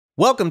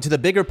Welcome to the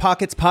Bigger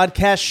Pockets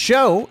Podcast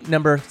show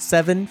number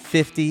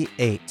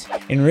 758.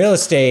 In real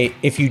estate,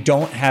 if you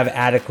don't have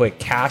adequate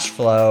cash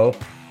flow,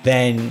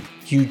 then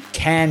you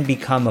can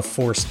become a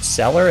forced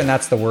seller, and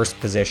that's the worst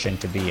position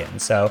to be in.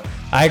 So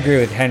I agree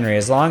with Henry.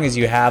 As long as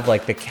you have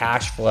like the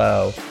cash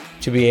flow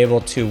to be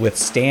able to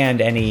withstand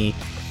any,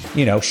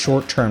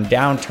 short-term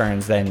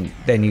downturns,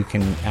 then you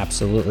can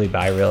absolutely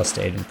buy real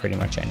estate in pretty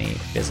much any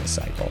business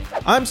cycle.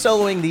 I'm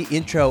soloing the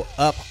intro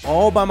up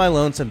all by my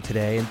lonesome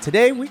today, and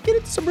today we get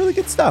into some really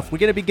good stuff. We're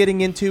going to be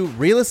getting into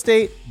real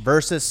estate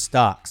versus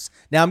stocks.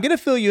 Now, I'm going to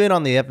fill you in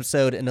on the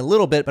episode in a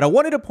little bit, but I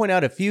wanted to point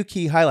out a few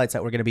key highlights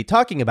that we're going to be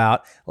talking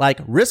about, like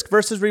risk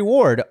versus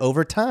reward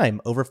over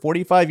time, over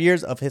 45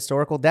 years of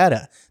historical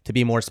data, to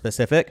be more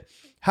specific,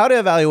 how to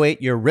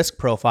evaluate your risk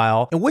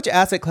profile, and which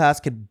asset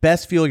class could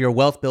best fuel your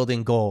wealth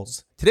building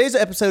goals. Today's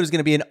episode is going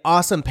to be an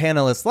awesome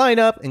panelist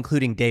lineup,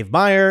 including Dave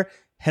Meyer,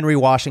 Henry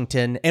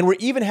Washington, and we're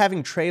even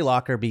having Trey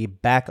Lockerbie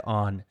back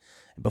on.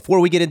 Before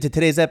we get into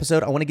today's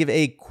episode, I want to give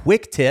a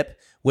quick tip,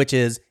 which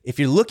is if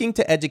you're looking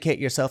to educate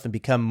yourself and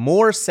become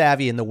more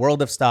savvy in the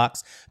world of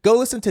stocks, go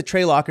listen to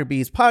Trey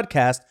Lockerbie's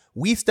podcast,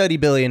 We Study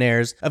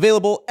Billionaires,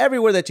 available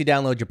everywhere that you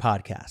download your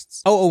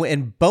podcasts. Oh,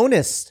 and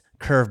bonus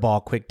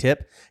curveball quick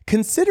tip,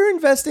 consider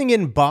investing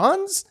in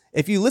bonds.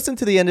 If you listen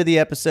to the end of the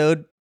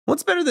episode,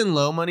 what's better than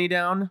low money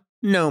down?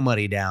 No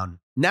money down.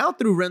 Now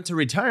through Rent to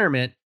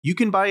Retirement, you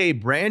can buy a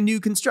brand new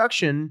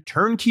construction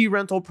turnkey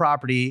rental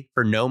property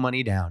for no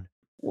money down.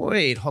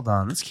 Wait, hold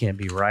on, this can't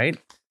be right.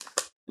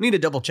 I need to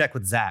double check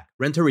with Zach,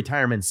 Rent to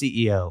Retirement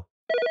CEO.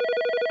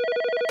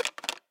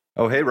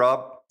 Oh, hey,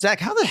 Rob. Zach,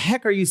 how the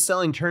heck are you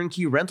selling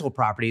turnkey rental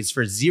properties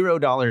for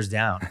 $0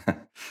 down?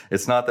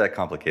 It's not that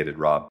complicated,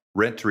 Rob.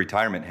 Rent to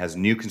Retirement has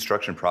new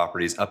construction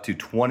properties up to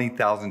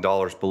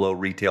 $20,000 below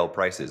retail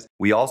prices.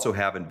 We also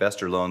have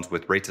investor loans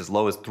with rates as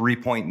low as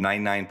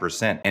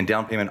 3.99% and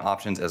down payment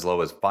options as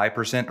low as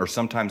 5% or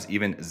sometimes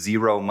even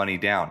zero money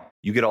down.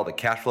 You get all the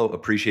cash flow,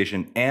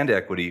 appreciation, and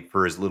equity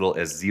for as little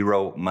as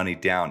zero money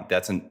down.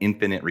 That's an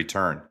infinite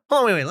return.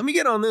 Oh, wait, let me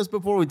get on this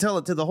before we tell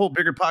it to the whole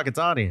Bigger Pockets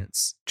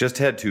audience. Just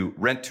head to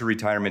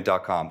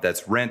renttoretirement.com.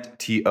 That's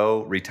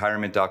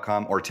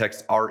renttoretirement.com or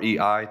text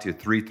REI to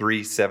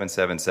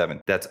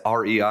 33777. That's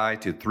REI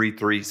to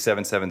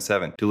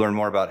 33777 to learn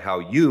more about how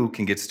you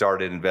can get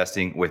started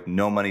investing with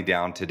no money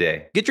down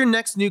today. Get your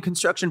next new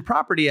construction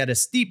property at a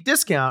steep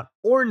discount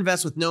or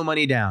invest with no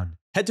money down.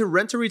 Head to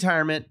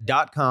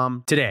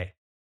renttoretirement.com today.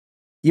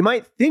 You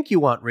might think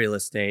you want real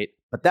estate,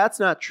 but that's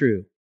not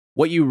true.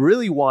 What you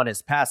really want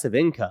is passive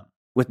income.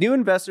 With new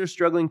investors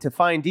struggling to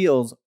find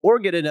deals or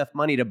get enough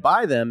money to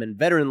buy them and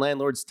veteran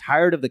landlords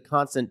tired of the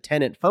constant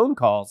tenant phone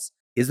calls,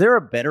 is there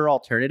a better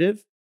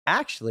alternative?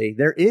 Actually,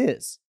 there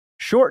is.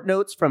 Short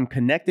notes from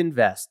Connect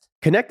Invest.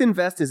 Connect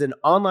Invest is an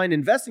online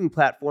investing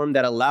platform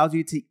that allows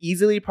you to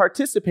easily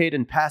participate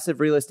in passive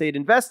real estate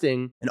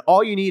investing, and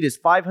all you need is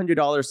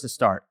 $500 to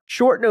start.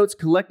 Short Notes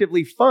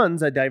collectively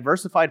funds a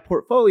diversified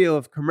portfolio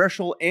of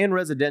commercial and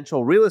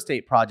residential real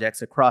estate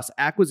projects across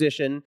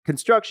acquisition,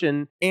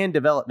 construction, and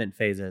development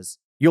phases.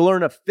 You'll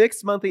earn a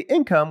fixed monthly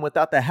income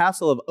without the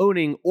hassle of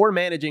owning or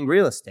managing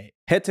real estate.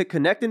 Head to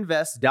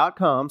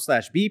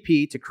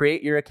connectinvest.com/BP to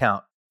create your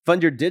account.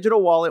 Fund your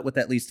digital wallet with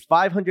at least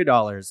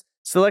 $500.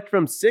 Select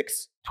from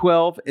 6,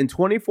 12, and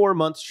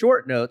 24-month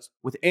short notes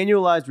with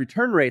annualized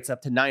return rates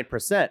up to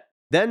 9%.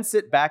 Then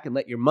sit back and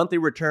let your monthly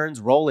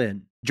returns roll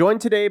in. Join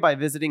today by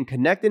visiting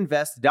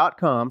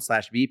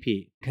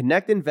connectinvest.com/BP.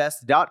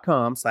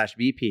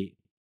 Connectinvest.com/BP.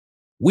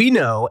 We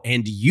know,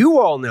 and you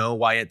all know,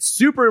 why it's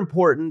super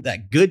important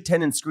that good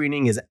tenant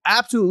screening is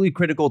absolutely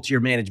critical to your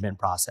management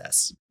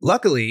process.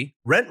 Luckily,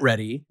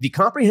 RentRedi, the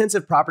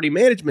comprehensive property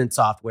management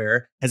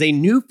software, has a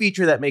new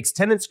feature that makes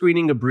tenant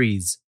screening a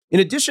breeze. In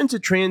addition to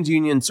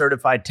TransUnion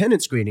certified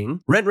tenant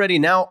screening, RentRedi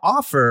now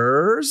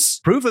offers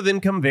proof of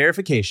income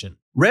verification.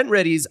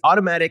 RentRedi's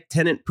automatic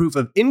tenant proof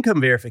of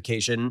income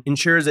verification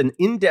ensures an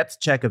in-depth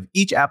check of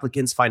each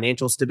applicant's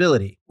financial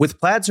stability.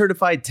 With Plaid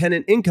certified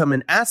tenant income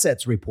and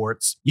assets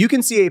reports, you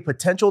can see a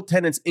potential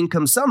tenant's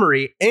income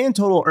summary and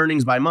total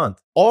earnings by month.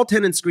 All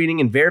tenant screening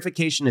and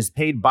verification is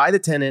paid by the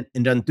tenant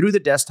and done through the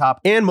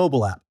desktop and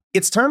mobile app.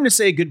 It's time to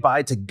say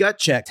goodbye to gut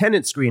check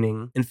tenant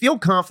screening and feel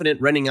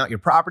confident renting out your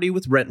property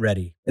with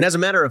RentRedi. And as a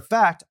matter of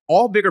fact,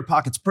 all Bigger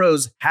Pockets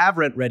pros have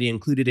RentRedi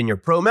included in your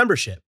pro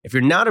membership. If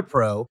you're not a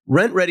pro,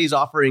 RentRedi is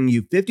offering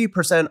you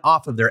 50%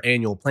 off of their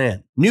annual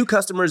plan. New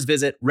customers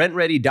visit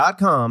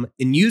rentredi.com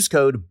and use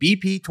code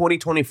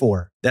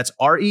BP2024. That's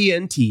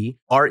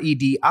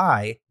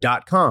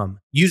RENTREDI.com.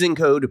 Using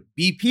code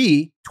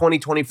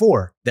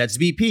BP2024. That's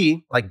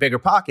BP, like Bigger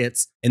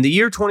Pockets, in the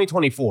year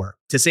 2024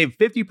 to save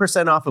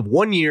 50% off of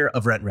 1 year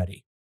of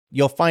RentRedi.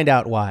 You'll find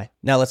out why.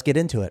 Now let's get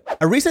into it.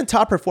 A recent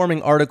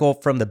top-performing article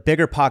from the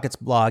Bigger Pockets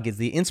blog is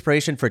the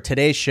inspiration for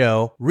today's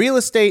show, Real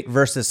Estate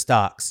versus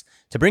Stocks.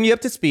 To bring you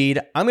up to speed,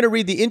 I'm going to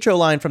read the intro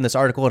line from this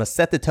article to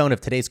set the tone of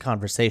today's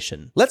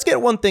conversation. Let's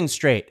get one thing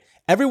straight.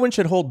 Everyone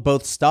should hold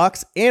both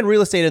stocks and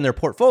real estate in their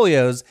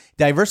portfolios.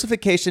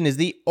 Diversification is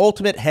the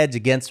ultimate hedge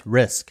against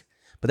risk.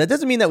 But that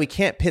doesn't mean that we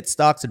can't pit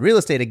stocks and real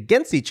estate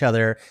against each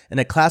other in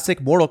a classic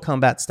Mortal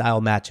Kombat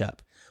style matchup.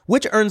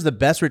 Which earns the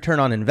best return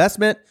on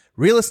investment,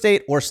 real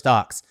estate or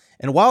stocks?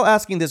 And while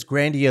asking this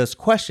grandiose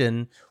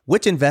question,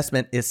 which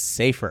investment is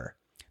safer?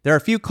 There are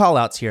a few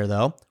callouts here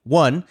though.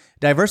 1,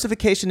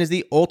 diversification is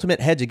the ultimate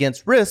hedge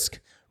against risk.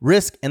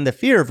 Risk and the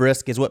fear of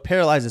risk is what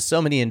paralyzes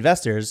so many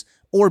investors,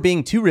 or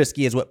being too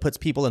risky is what puts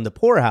people in the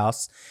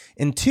poorhouse.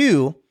 And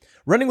 2,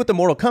 running with the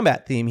Mortal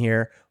Kombat theme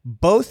here,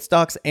 both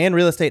stocks and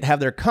real estate have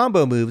their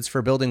combo moves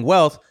for building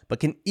wealth, but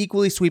can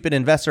equally sweep an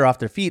investor off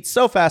their feet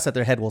so fast that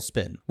their head will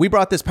spin. We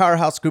brought this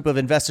powerhouse group of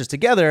investors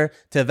together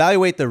to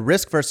evaluate the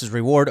risk versus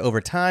reward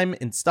over time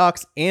in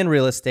stocks and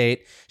real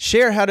estate,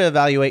 share how to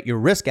evaluate your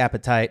risk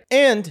appetite,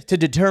 and to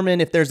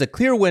determine if there's a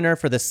clear winner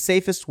for the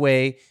safest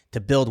way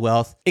to build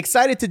wealth.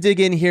 Excited to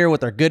dig in here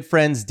with our good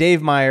friends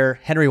Dave Meyer,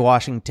 Henry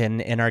Washington,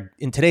 and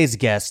today's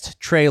guest,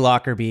 Trey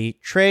Lockerbie.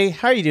 Trey,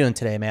 how are you doing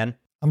today, man?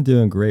 I'm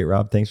doing great,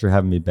 Rob. Thanks for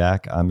having me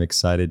back. I'm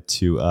excited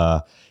to,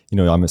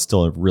 I'm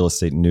still a real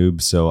estate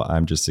noob, so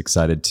I'm just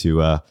excited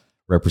to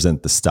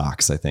represent the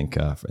stocks, I think,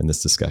 in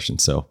this discussion.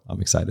 So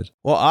I'm excited.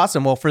 Well,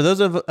 awesome. Well, for those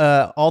of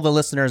all the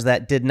listeners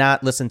that did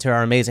not listen to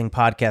our amazing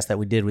podcast that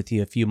we did with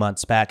you a few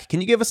months back,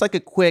 can you give us like a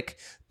quick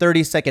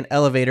 30-second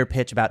elevator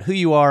pitch about who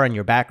you are and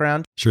your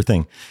background? Sure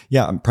thing.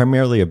 Yeah, I'm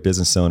primarily a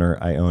business owner.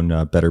 I own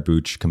Better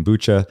Booch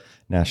Kombucha,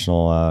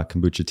 national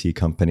kombucha tea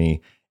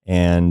company.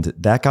 And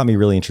that got me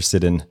really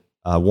interested in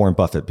Warren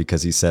Buffett,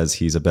 because he says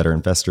he's a better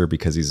investor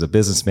because he's a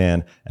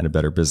businessman, and a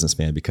better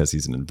businessman because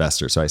he's an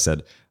investor. So I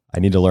said, I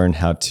need to learn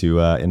how to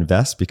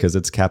invest because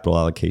it's capital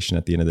allocation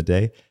at the end of the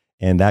day.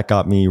 And that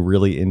got me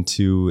really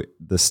into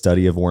the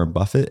study of Warren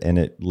Buffett. And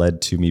it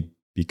led to me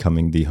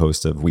becoming the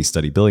host of We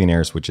Study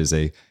Billionaires, which is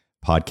a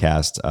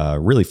podcast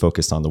really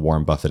focused on the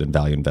Warren Buffett and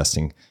value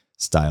investing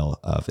style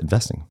of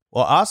investing.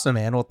 Well, awesome,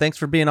 man. Well, thanks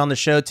for being on the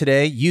show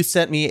today. You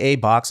sent me a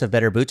box of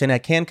Better Booch, and I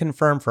can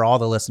confirm for all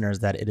the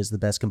listeners that it is the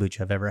best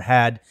kombucha I've ever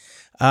had.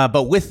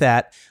 But with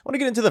that, I want to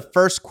get into the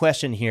first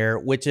question here,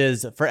 which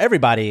is for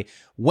everybody.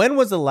 When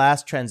was the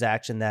last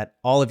transaction that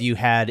all of you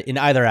had in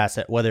either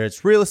asset, whether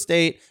it's real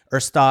estate or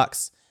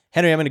stocks?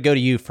 Henry, I'm going to go to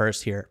you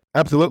first here.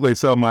 Absolutely.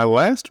 So my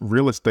last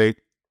real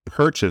estate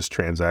purchase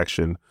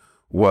transaction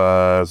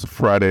was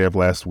Friday of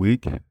last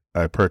week.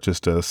 I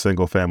purchased a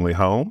single family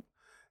home,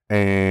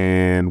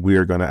 and we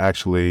are going to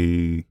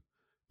actually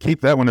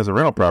keep that one as a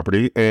rental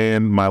property.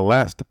 And my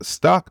last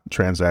stock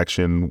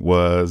transaction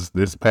was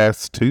this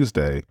past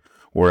Tuesday,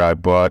 where I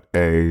bought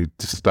a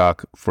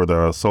stock for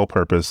the sole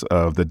purpose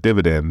of the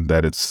dividend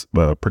that it's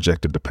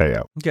projected to pay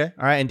out. Okay.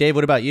 All right. And Dave,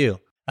 what about you?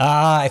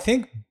 I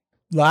think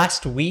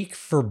last week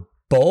for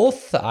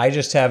both, I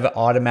just have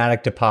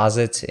automatic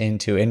deposits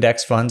into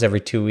index funds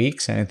every 2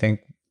 weeks. And I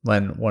think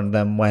when one of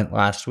them went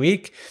last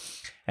week.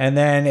 And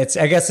then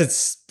I guess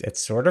it's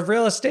sort of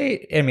real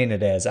estate. I mean,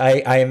 it is.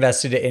 I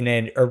invested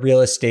in a real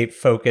estate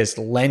focused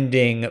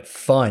lending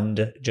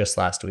fund just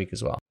last week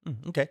as well.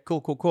 Okay,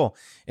 cool.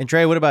 And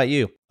Trey, what about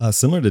you?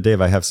 Similar to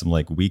Dave, I have some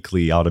like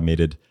weekly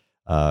automated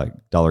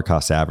dollar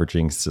cost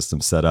averaging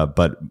system set up.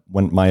 But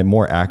when my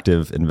more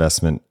active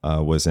investment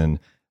was in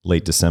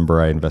late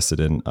December, I invested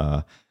in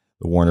the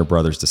Warner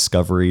Brothers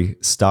Discovery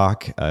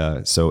stock.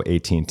 So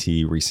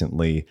AT&T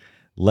recently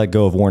let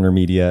go of Warner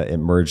Media. It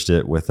merged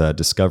it with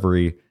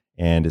Discovery,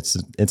 and it's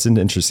an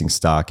interesting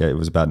stock. It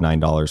was about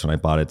 $9 when I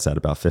bought it. It's at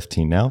about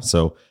 $15 now.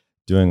 So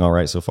doing all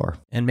right so far.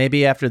 And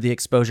maybe after the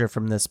exposure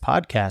from this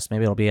podcast,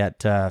 maybe it'll be at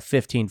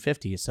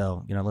 $15.50.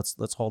 So,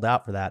 let's hold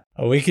out for that.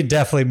 Oh, we could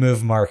definitely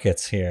move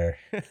markets here.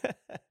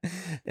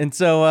 And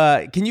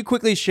so can you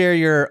quickly share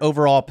your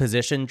overall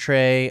position,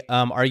 Trey?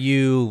 Are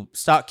you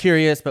stock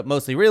curious, but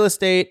mostly real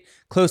estate,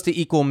 close to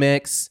equal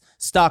mix,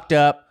 stocked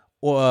up,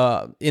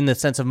 in the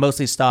sense of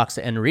mostly stocks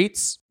and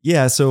REITs?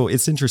 Yeah, so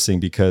it's interesting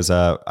because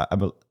I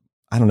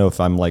don't know if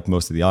I'm like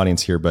most of the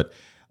audience here, but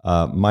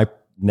my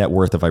net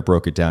worth, if I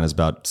broke it down, is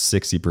about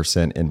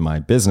 60% in my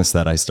business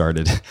that I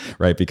started,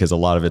 right? Because a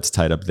lot of it's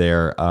tied up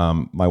there.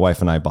 My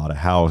wife and I bought a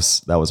house.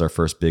 That was our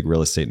first big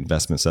real estate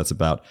investment. So that's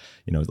about,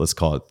 let's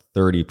call it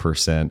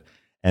 30%.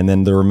 And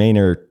then the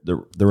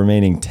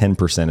remaining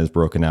 10% is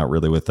broken out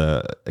really with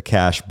a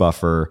cash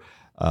buffer,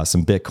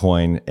 some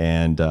Bitcoin,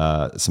 and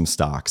some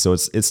stock. So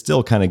it's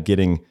still kind of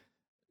getting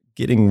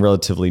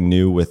relatively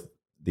new with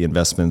the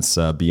investments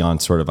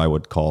beyond sort of, I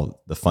would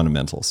call, the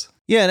fundamentals.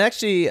 Yeah, and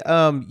actually,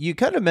 you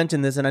kind of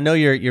mentioned this, and I know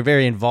you're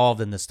very involved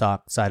in the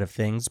stock side of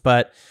things,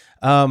 but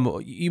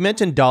you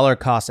mentioned dollar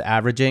cost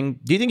averaging.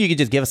 Do you think you could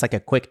just give us like a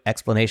quick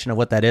explanation of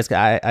what that is?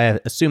 I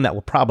assume that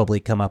will probably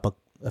come up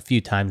a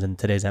few times in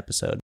today's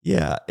episode.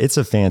 Yeah, it's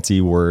a fancy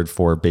word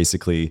for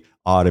basically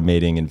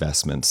automating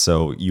investments.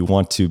 So you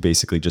want to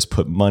basically just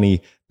put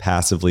money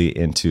passively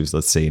into,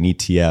 let's say, an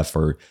ETF,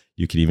 or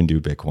you could even do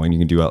Bitcoin. You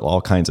can do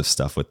all kinds of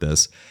stuff with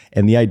this.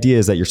 And the idea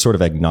is that you're sort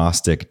of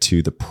agnostic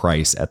to the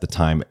price at the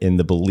time, in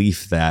the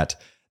belief that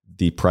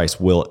the price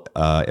will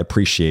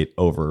appreciate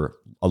over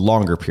a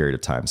longer period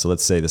of time. So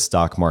let's say the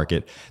stock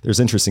market, there's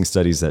interesting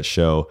studies that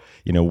show,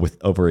 with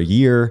over a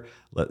year,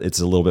 it's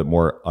a little bit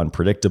more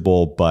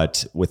unpredictable,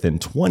 but within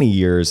 20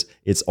 years,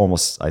 it's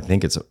almost, I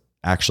think it's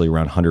actually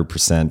around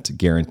 100%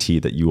 guarantee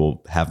that you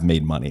will have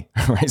made money,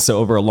 right? So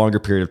over a longer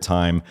period of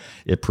time,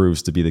 it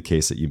proves to be the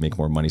case that you make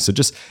more money. So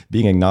just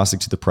being agnostic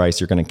to the price,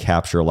 you're going to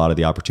capture a lot of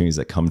the opportunities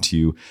that come to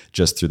you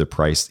just through the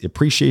price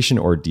appreciation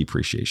or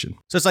depreciation.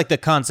 So it's like the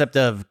concept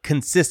of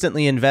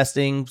consistently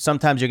investing.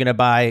 Sometimes you're going to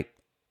buy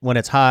when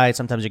it's high,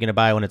 sometimes you're going to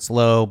buy when it's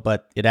low,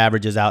 but it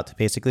averages out to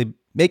basically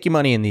make you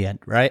money in the end,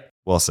 right?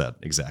 Well said.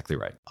 Exactly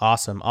right.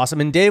 Awesome.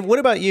 And Dave, what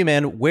about you,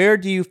 man? Where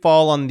do you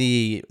fall on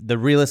the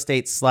real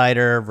estate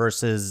slider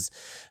versus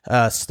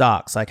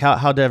stocks? Like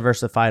how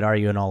diversified are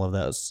you in all of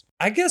those?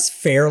 I guess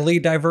fairly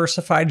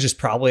diversified, just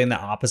probably in the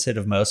opposite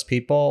of most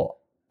people.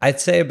 I'd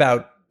say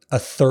about a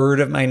third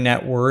of my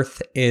net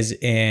worth is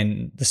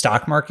in the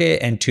stock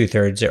market and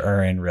 2/3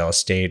 are in real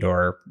estate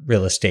or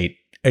real estate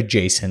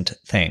adjacent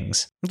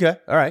things. Okay.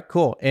 All right,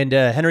 cool. And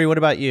Henry, what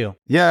about you?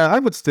 Yeah, I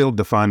would still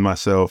define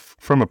myself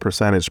from a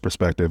percentage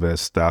perspective as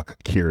stock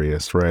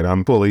curious, right?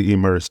 I'm fully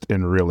immersed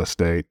in real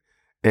estate.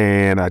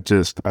 And I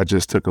just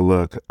took a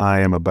look. I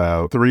am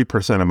about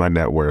 3% of my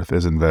net worth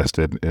is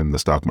invested in the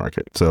stock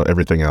market. So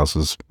everything else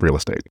is real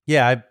estate.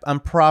 Yeah, I'm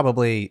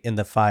probably in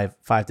the 5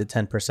 to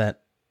 10%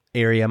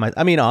 area.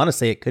 I mean,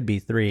 honestly, it could be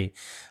 3.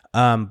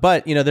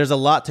 But there's a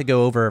lot to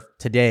go over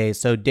today.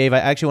 So Dave, I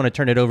actually want to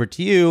turn it over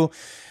to you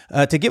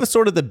to give us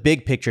sort of the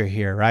big picture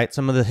here, right?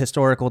 Some of the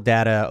historical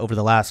data over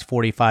the last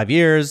 45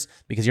 years,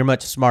 because you're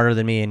much smarter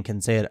than me and can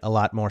say it a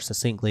lot more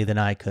succinctly than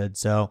I could.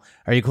 So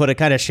are you cool to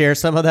kind of share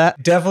some of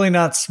that? Definitely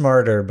not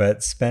smarter,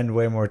 but spend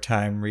way more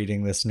time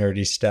reading this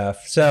nerdy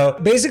stuff. So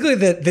basically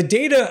the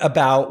data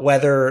about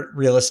whether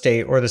real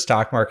estate or the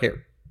stock market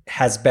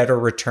has better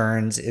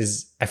returns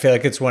is, I feel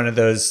like it's one of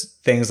those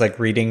things like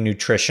reading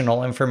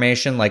nutritional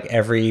information. Like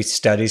every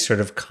study sort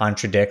of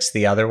contradicts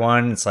the other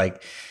one. It's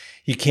like,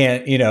 you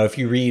can't, if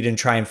you read and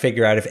try and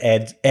figure out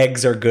if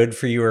eggs are good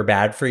for you or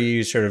bad for you,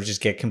 you sort of just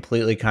get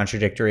completely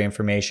contradictory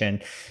information.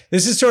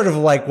 This is sort of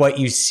like what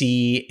you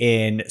see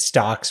in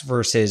stocks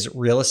versus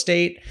real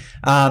estate.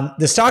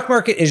 The stock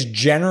market is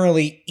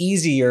generally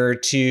easier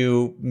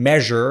to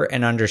measure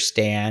and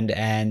understand.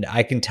 And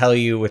I can tell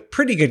you with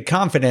pretty good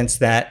confidence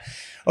that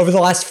over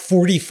the last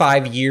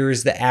 45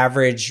 years, the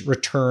average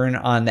return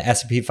on the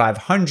S&P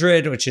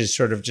 500, which is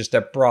sort of just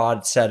a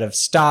broad set of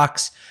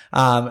stocks,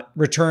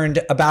 returned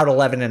about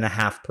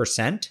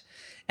 11.5%.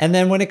 And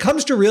then when it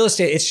comes to real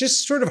estate, it's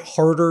just sort of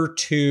harder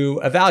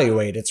to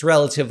evaluate. It's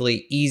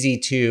relatively easy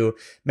to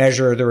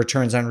measure the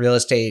returns on real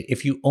estate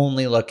if you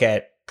only look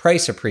at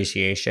price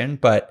appreciation.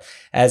 But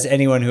as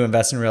anyone who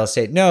invests in real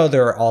estate know,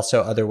 there are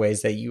also other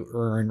ways that you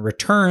earn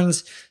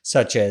returns,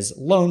 such as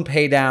loan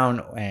pay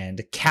down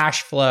and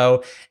cash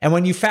flow. And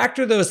when you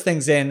factor those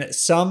things in,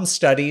 some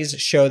studies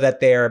show that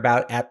they are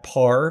about at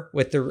par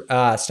with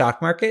the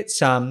stock market.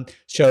 Some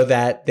show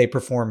that they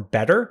perform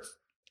better.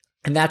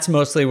 And that's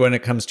mostly when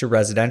it comes to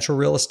residential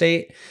real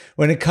estate.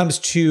 When it comes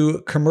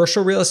to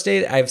commercial real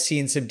estate, I've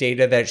seen some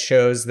data that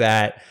shows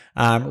that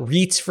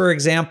REITs, for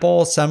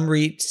example, some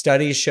REIT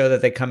studies show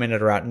that they come in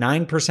at around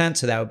 9%.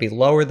 So that would be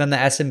lower than the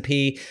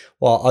S&P,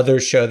 while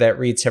others show that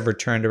REITs have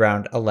returned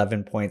around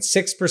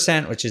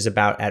 11.6%, which is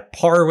about at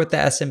par with the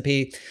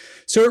S&P.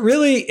 So it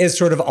really is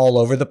sort of all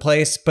over the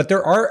place, but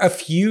there are a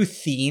few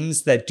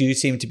themes that do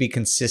seem to be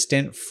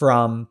consistent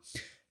from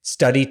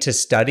study to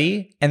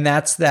study. And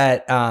that's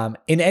that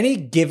in any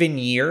given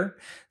year,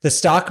 the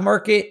stock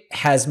market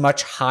has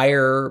much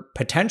higher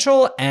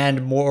potential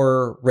and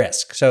more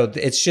risk. So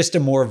it's just a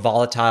more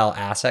volatile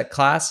asset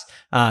class.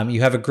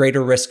 You have a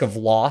greater risk of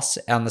loss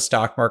on the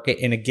stock market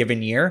in a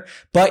given year,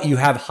 but you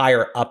have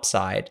higher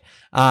upside.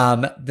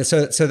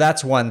 So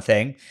that's one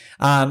thing.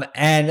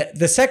 And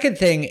the second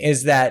thing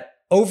is that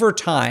over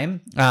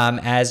time,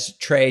 as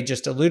Trey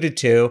just alluded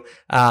to,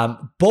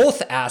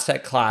 both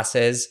asset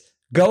classes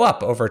go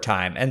up over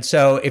time. And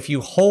so if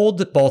you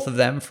hold both of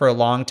them for a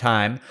long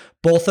time,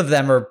 both of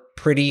them are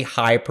pretty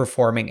high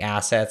performing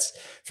assets.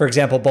 For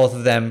example, both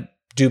of them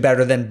do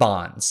better than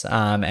bonds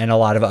and a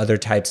lot of other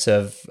types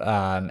of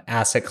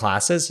asset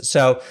classes.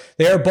 So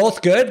they are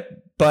both good,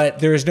 but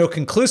there is no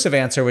conclusive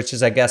answer, which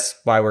is, I guess,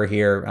 why we're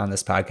here on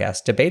this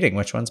podcast debating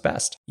which one's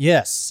best.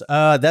 Yes,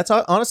 that's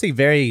honestly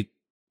very.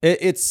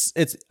 It's.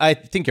 I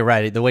think you're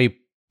right. The way you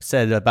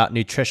said about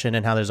nutrition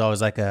and how there's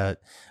always like a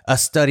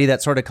study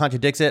that sort of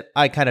contradicts it.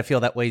 I kind of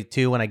feel that way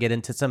too when I get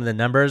into some of the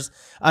numbers.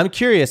 I'm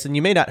curious, and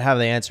you may not have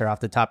the answer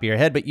off the top of your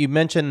head, but you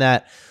mentioned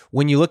that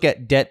when you look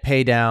at debt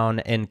pay down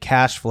and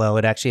cash flow,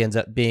 it actually ends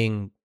up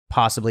being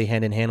possibly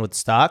hand in hand with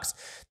stocks.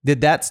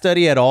 Did that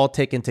study at all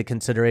take into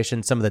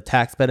consideration some of the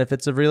tax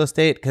benefits of real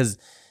estate? Because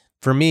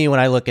for me, when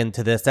I look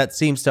into this, that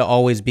seems to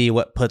always be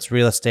what puts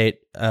real estate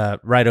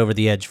right over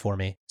the edge for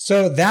me.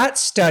 So that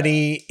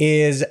study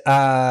is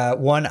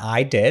one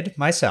I did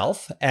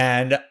myself,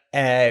 and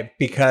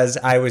because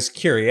I was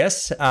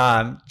curious.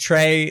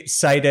 Trey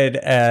cited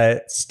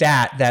a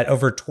stat that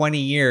over 20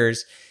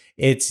 years,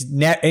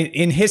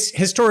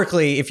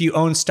 historically, if you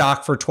own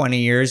stock for 20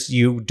 years,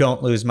 you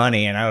don't lose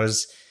money. And I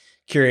was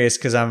curious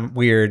because I'm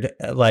weird,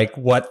 like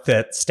what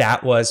the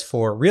stat was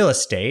for real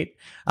estate.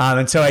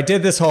 And so I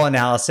did this whole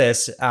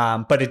analysis,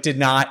 but it did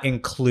not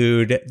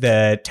include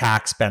the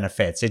tax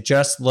benefits. It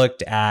just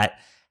looked at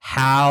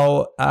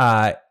how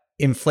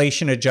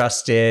inflation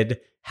adjusted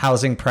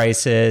housing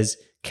prices,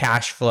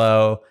 cash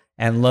flow,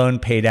 and loan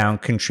pay down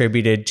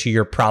contributed to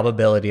your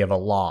probability of a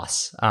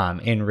loss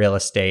in real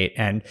estate.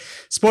 And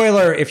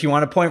spoiler, if you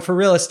want to point for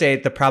real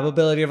estate, the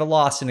probability of a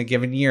loss in a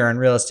given year on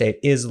real estate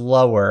is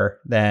lower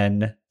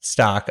than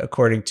stock,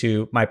 according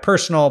to my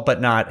personal,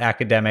 but not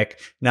academic,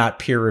 not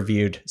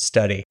peer-reviewed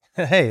study.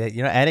 Hey,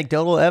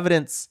 anecdotal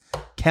evidence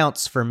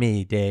counts for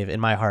me, Dave, in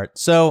my heart.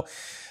 So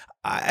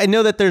I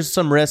know that there's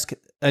some risk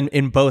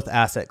in both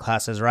asset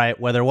classes, right?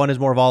 Whether one is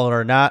more volatile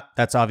or not,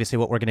 that's obviously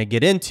what we're going to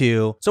get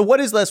into. So what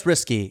is less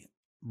risky,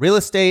 real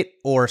estate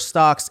or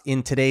stocks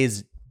in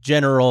today's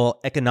general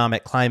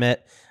economic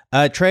climate?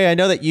 Trey, I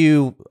know that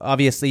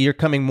you're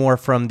coming more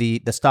from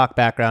the stock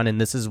background and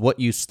this is what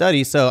you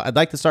study. So I'd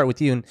like to start with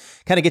you and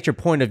kind of get your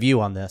point of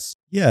view on this.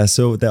 Yeah.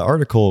 So the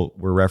article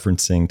we're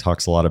referencing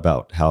talks a lot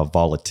about how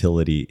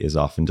volatility is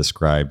often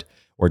described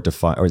or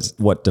is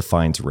what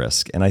defines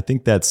risk. And I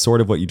think that's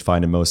sort of what you'd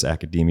find in most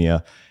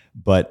academia.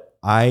 But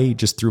I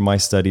just, through my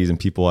studies and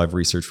people I've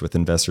researched with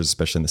investors,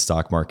 especially in the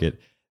stock market,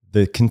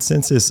 the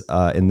consensus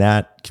in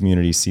that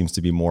community seems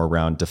to be more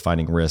around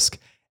defining risk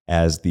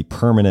as the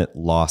permanent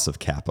loss of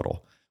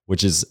capital,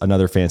 which is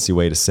another fancy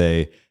way to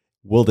say,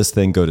 will this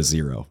thing go to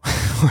zero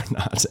or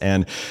not?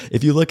 And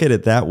if you look at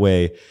it that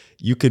way,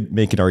 you could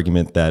make an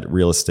argument that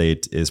real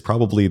estate is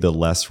probably the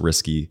less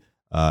risky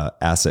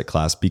asset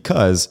class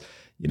because,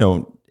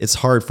 it's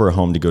hard for a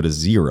home to go to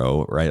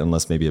zero, right?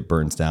 Unless maybe it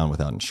burns down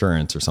without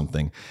insurance or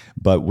something.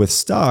 But with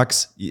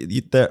stocks,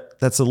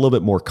 that's a little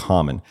bit more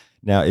common.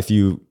 Now, if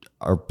you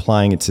are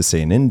applying it to,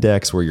 say, an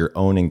index where you're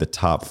owning the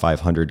top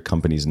 500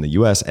 companies in the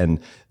US and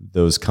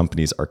those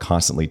companies are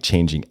constantly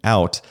changing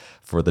out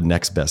for the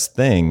next best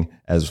thing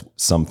as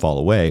some fall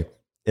away,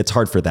 it's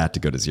hard for that to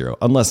go to zero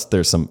unless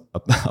there's some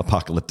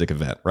apocalyptic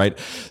event, right?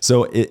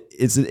 So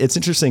it's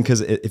interesting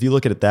because if you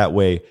look at it that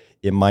way,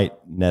 it might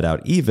net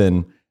out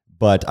even.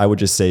 But I would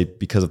just say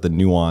because of the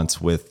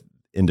nuance with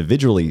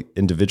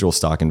individual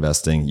stock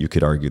investing, you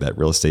could argue that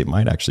real estate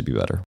might actually be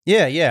better.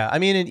 Yeah. I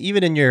mean, and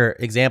even in your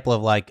example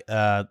of like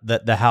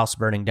the house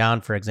burning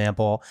down, for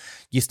example,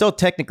 you still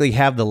technically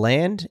have the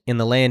land and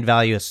the land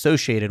value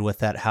associated with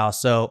that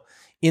house. So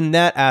in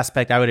that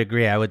aspect, I would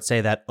agree. I would say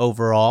that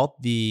overall,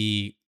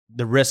 the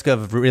risk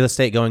of real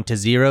estate going to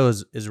zero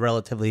is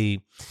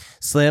relatively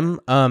slim.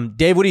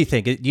 Dave, what do you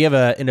think? Do you have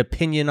an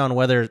opinion on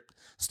whether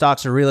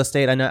stocks or real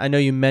estate? I know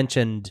you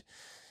mentioned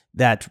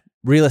that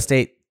real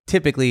estate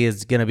typically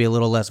is going to be a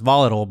little less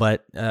volatile,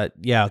 but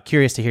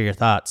curious to hear your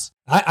thoughts.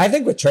 I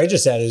think what Trey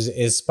just said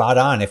is spot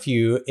on. If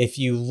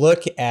you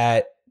look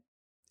at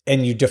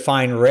and you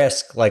define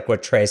risk like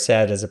what Trey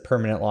said as a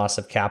permanent loss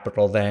of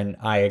capital, then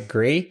I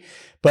agree.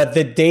 But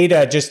the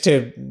data, just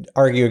to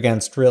argue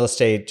against real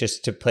estate,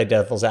 just to play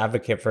devil's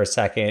advocate for a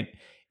second,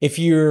 if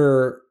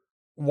you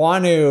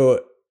want to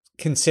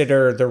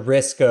consider the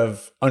risk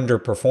of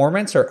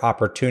underperformance or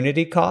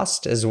opportunity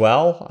cost as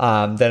well,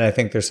 then I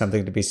think there's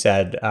something to be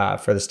said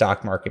for the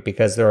stock market,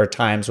 because there are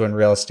times when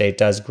real estate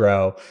does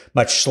grow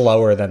much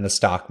slower than the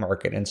stock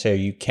market. And so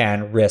you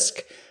can risk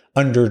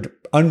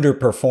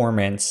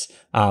underperformance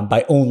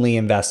by only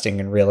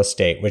investing in real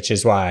estate, which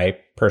is why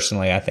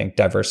personally I think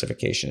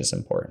diversification is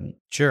important.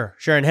 Sure.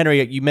 And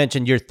Henry, you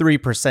mentioned you're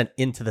 3%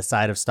 into the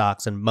side of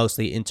stocks and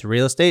mostly into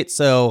real estate.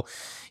 So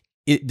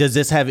does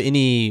this have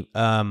any...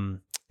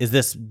 is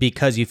this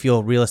because you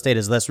feel real estate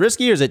is less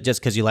risky, or is it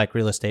just because you like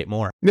real estate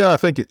more? Yeah, I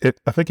think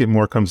it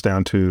more comes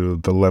down to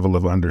the level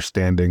of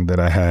understanding that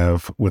I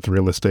have with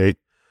real estate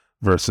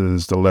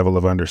versus the level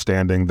of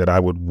understanding that I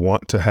would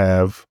want to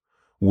have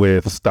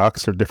with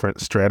stocks or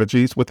different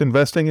strategies with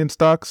investing in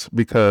stocks.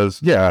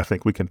 Because I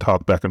think we can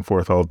talk back and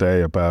forth all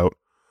day about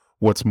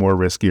what's more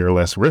risky or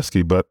less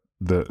risky, but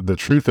the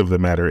truth of the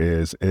matter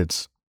is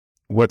it's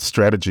what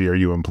strategy are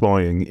you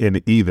employing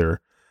in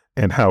either,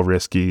 and how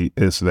risky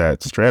is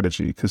that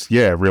strategy? Because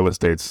real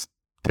estate's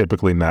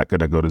typically not going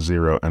to go to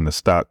zero and the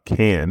stock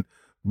can,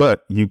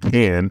 but you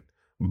can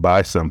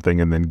buy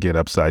something and then get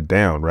upside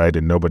down, right?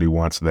 And nobody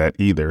wants that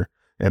either.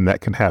 And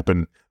that can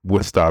happen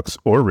with stocks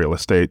or real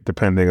estate,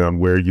 depending on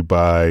where you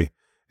buy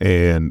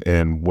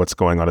and what's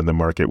going on in the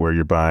market where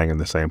you're buying, and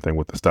the same thing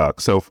with the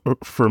stock. So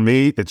for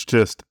me, it's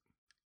just,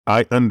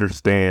 I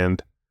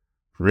understand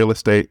real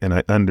estate and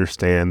I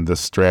understand the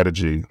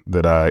strategy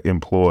that I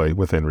employ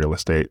within real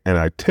estate. And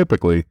I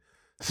typically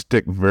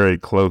stick very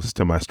close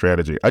to my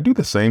strategy. I do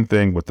the same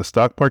thing with the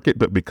stock market,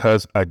 but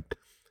because I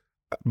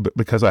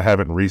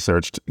haven't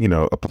researched,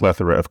 a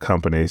plethora of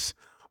companies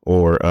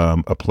or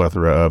a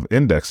plethora of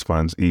index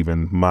funds,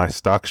 even my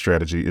stock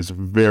strategy is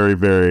very,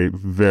 very,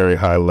 very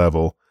high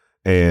level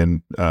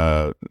and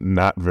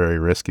not very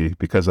risky,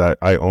 because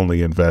I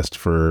only invest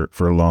for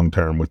long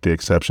term, with the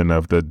exception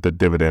of the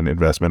dividend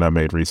investment I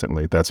made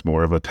recently. That's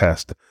more of a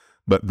test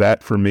But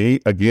that for me,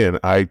 again,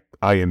 I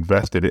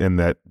invested in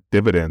that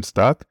dividend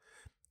stock.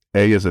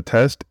 A is a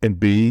test, and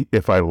B,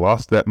 if I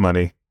lost that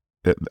money,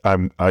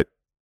 I'm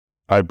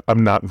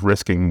not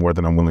risking more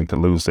than I'm willing to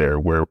lose there.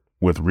 Where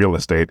with real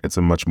estate, it's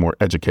a much more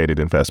educated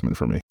investment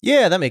for me.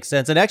 Yeah, that makes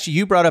sense. And actually,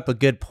 you brought up a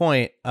good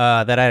point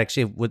that I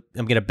actually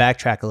I'm going to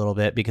backtrack a little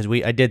bit because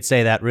I did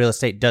say that real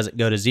estate doesn't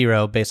go to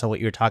zero based on what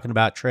you were talking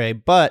about, Trey.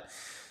 But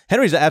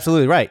Henry's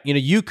absolutely right.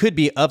 You could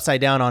be upside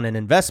down on an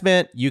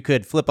investment. You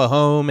could flip a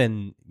home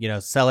and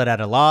sell it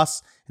at a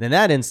loss. And in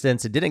that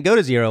instance, it didn't go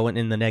to zero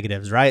in the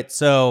negatives, right?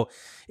 So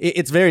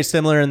it's very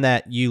similar in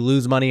that you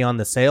lose money on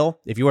the sale.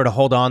 If you were to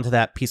hold on to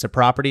that piece of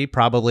property,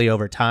 probably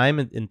over time,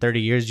 in 30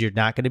 years, you're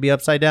not going to be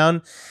upside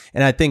down.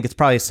 And I think it's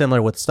probably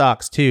similar with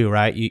stocks too,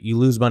 right? You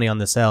lose money on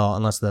the sale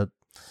unless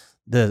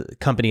the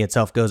company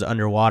itself goes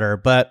underwater.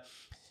 But,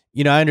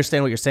 I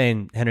understand what you're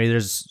saying, Henry.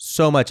 There's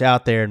so much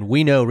out there and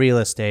we know real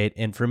estate.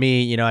 And for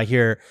me, I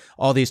hear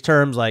all these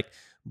terms like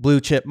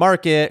blue chip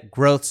market,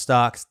 growth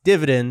stocks,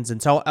 dividends.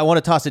 And so I want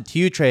to toss it to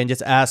you, Trey, and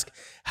just ask,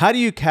 how do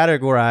you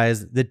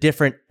categorize the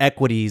different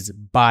equities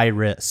by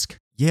risk?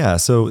 Yeah,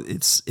 so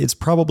it's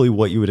probably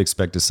what you would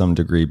expect to some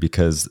degree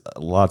because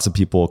lots of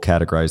people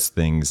categorize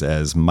things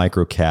as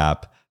micro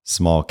cap,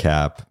 small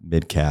cap,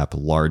 mid cap,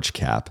 large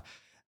cap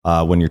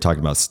when you're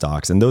talking about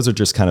stocks. And those are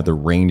just kind of the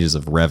ranges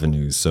of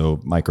revenues. So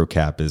micro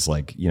cap is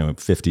like,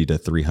 50 to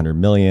 300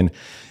 million.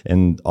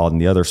 And on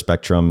the other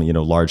spectrum,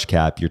 large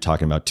cap, you're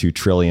talking about $2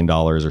 trillion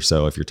or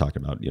so if you're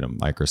talking about,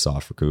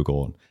 Microsoft or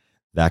Google and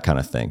that kind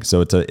of thing.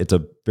 So it's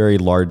a very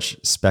large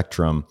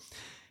spectrum.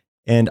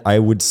 And I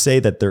would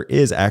say that there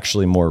is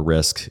actually more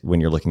risk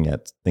when you're looking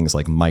at things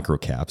like micro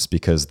caps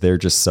because they're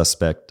just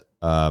subject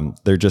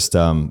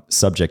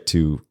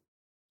to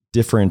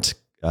different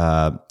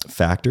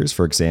factors,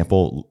 for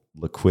example,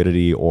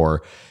 liquidity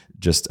or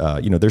just,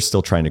 they're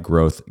still trying to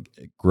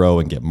grow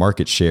and get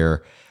market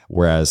share.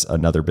 Whereas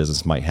another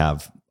business might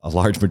have a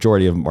large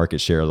majority of market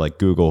share like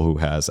Google, who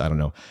has,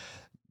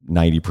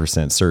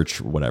 90%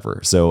 search,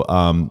 whatever.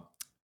 So,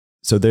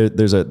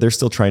 they're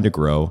still trying to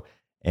grow.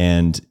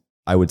 And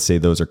I would say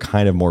those are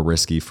kind of more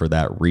risky for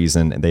that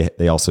reason. And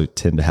they also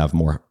tend to have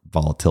more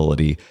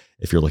volatility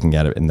if you're looking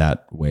at it in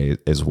that way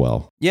as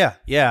well. Yeah.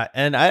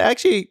 And I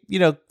actually,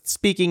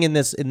 speaking in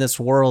this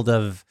world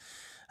of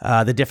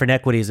the different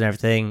equities and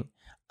everything,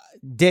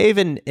 Dave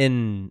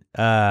and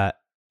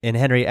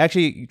Henry,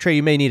 actually, Trey,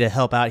 you may need to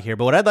help out here,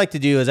 but what I'd like to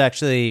do is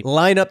actually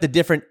line up the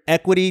different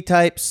equity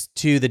types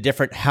to the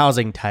different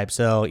housing types.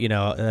 So,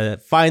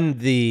 find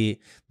the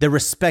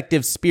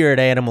respective spirit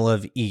animal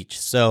of each.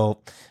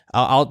 So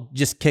I'll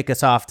just kick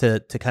us off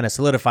to kind of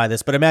solidify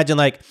this, but imagine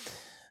like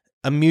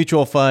a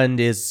mutual fund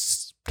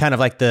is kind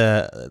of like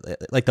the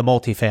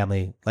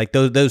multifamily, like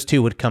those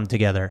two would come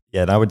together.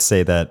 Yeah, and I would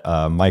say that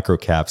micro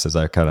caps, as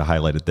I kind of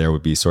highlighted there,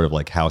 would be sort of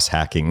like house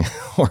hacking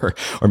or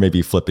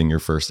maybe flipping your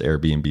first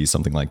Airbnb,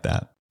 something like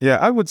that. Yeah,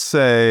 I would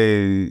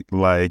say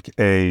like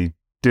a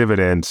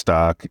dividend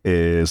stock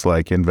is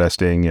like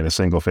investing in a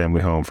single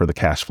family home for the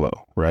cash flow,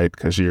 right?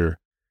 Because you're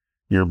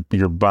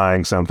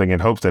buying something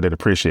in hopes that it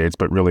appreciates,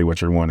 but really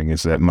what you're wanting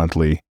is that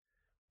monthly,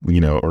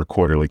 or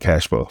quarterly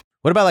cash flow.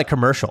 What about like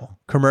commercial?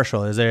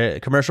 Is there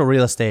commercial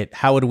real estate?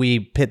 How would we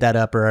pit that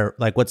up, or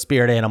like what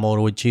spirit animal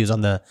would we choose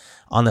on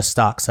the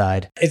stock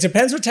side? It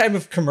depends what type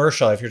of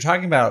commercial. If you're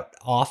talking about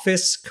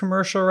office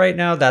commercial right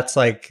now, that's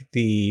like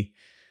the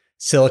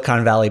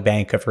Silicon Valley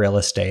Bank of real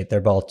estate.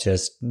 They're both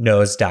just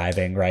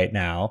nosediving right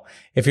now.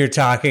 If you're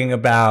talking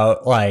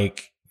about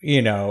like,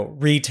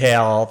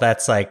 retail,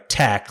 that's like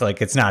tech,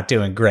 like it's not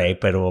doing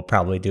great, but it will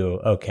probably do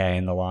okay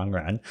in the long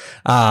run.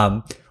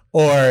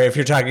 Or if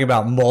you're talking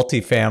about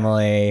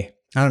multifamily,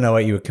 I don't know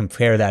what you would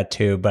compare that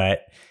to,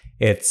 but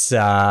it's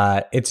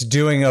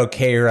doing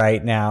okay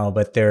right now,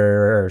 but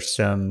there are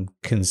some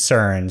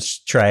concerns.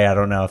 Trey, I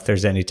don't know if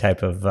there's any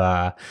type of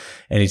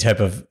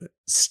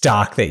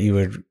stock that you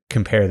would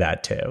compare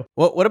that to.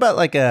 What about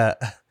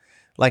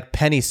like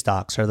penny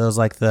stocks? Are those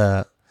like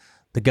the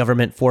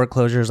government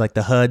foreclosures, like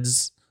the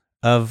HUDs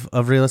of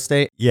real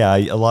estate? Yeah,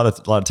 a lot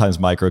of times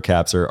micro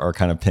caps are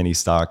kind of penny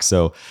stocks.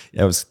 So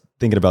I was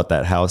thinking about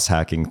that house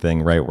hacking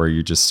thing, right? Where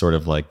you're just sort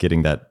of like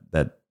getting that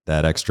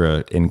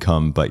extra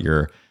income, but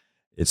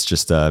it's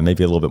just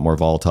maybe a little bit more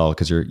volatile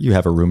because you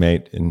have a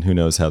roommate and who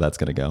knows how that's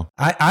going to go.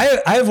 I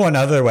have one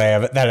other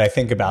way that I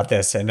think about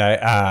this, and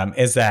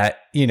is that,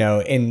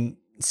 in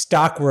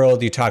stock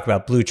world, you talk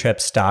about blue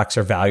chip stocks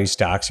or value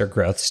stocks or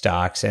growth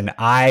stocks. And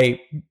I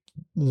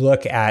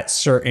look at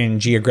certain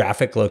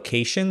geographic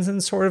locations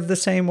in sort of the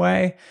same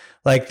way.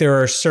 Like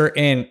there are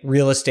certain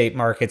real estate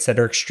markets that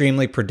are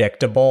extremely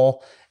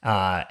predictable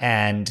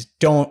and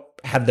don't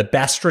have the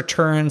best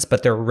returns,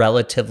 but they're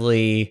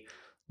relatively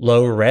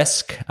low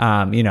risk.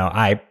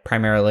 I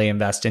primarily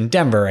invest in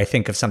Denver. I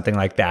think of something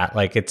like that.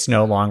 Like it's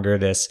no longer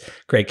this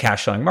great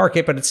cash flowing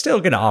market, but it's still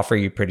going to offer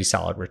you pretty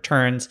solid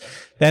returns.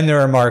 Then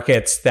there are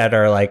markets that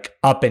are like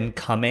up and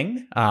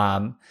coming.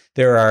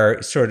 There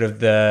are sort of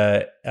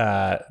the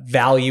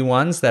value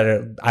ones that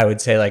are, I would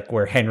say, like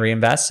where Henry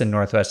invests in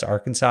Northwest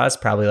Arkansas is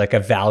probably like a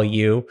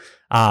value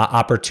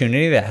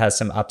opportunity that has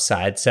some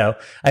upside. So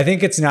I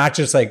think it's not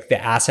just like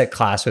the asset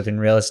class within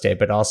real estate,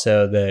 but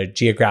also the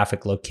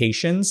geographic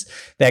locations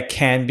that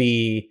can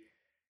be,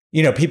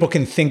 people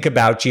can think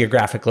about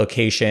geographic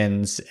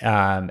locations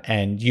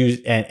and use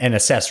and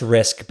assess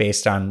risk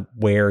based on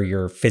where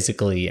you're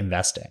physically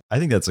investing. I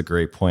think that's a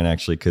great point,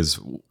 actually, because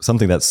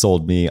something that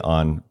sold me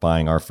on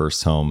buying our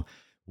first home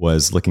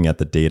was looking at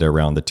the data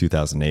around the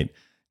 2008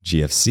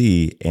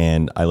 GFC.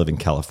 And I live in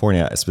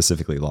California,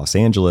 specifically Los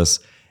Angeles.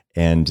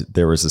 And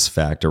there was this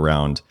fact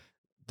around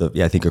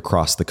I think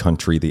across the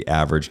country, the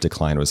average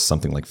decline was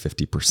something like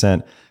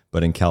 50%.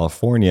 But in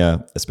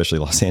California, especially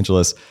Los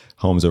Angeles,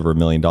 homes over $1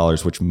 million,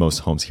 which most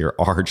homes here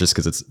are just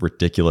because it's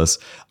ridiculous,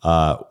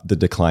 the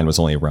decline was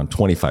only around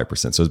 25%.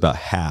 So it was about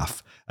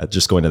half.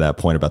 Just going to that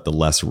point about the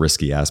less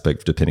risky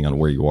aspect, depending on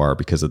where you are,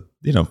 because of,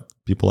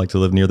 people like to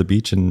live near the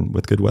beach and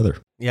with good weather.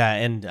 Yeah,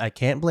 and I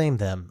can't blame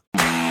them.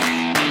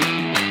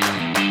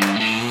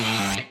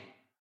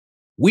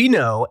 We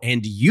know,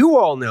 and you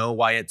all know,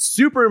 why it's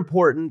super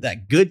important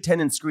that good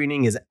tenant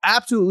screening is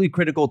absolutely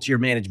critical to your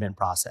management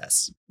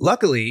process.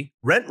 Luckily,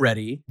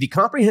 RentRedi, the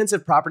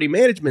comprehensive property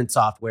management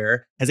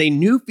software, has a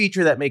new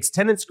feature that makes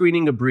tenant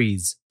screening a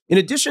breeze. In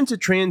addition to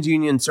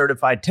TransUnion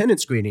certified tenant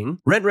screening,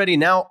 RentRedi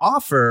now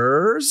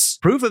offers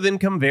proof of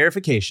income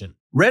verification.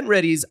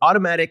 RentRedi's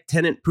automatic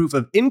tenant proof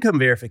of income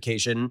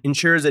verification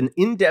ensures an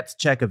in-depth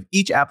check of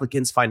each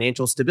applicant's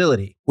financial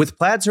stability. With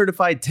Plaid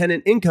certified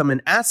tenant income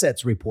and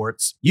assets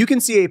reports, you can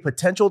see a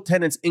potential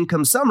tenant's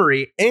income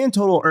summary and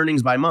total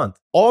earnings by month.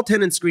 All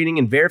tenant screening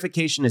and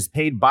verification is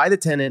paid by the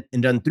tenant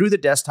and done through the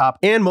desktop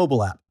and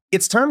mobile app.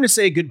 It's time to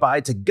say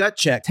goodbye to gut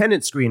check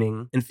tenant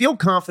screening and feel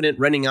confident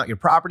renting out your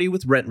property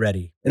with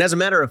RentRedi. And as a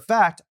matter of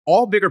fact,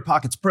 all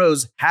BiggerPockets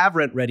pros have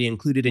RentRedi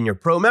included in your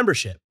pro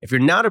membership. If you're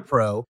not a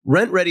pro,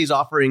 RentRedi is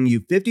offering you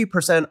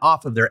 50%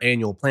 off of their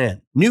annual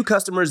plan. New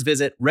customers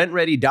visit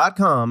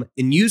rentredi.com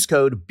and use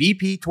code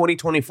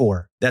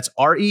BP2024. That's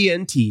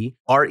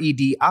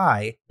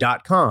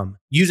RentRedi.com.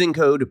 Using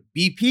code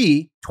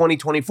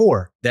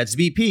BP2024. That's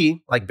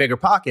BP, like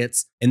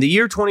BiggerPockets, in the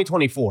year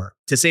 2024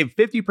 to save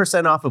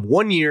 50% off of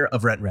 1 year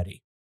of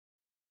RentRedi.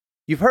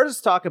 You've heard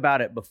us talk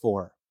about it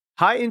before.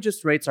 High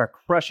interest rates are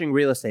crushing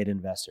real estate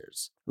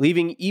investors,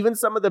 leaving even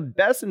some of the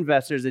best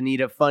investors in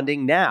need of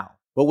funding now.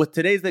 But with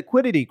today's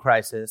liquidity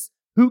crisis,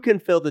 who can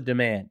fill the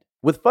demand?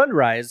 With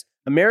Fundrise,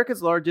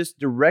 America's largest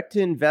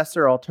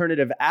direct-to-investor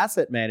alternative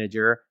asset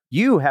manager,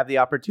 you have the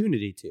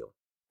opportunity to.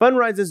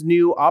 Fundrise's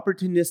new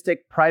opportunistic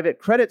private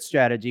credit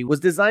strategy was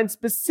designed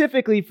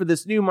specifically for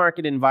this new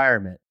market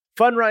environment.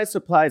 Fundrise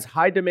supplies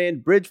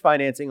high-demand bridge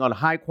financing on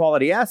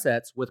high-quality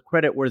assets with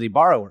credit-worthy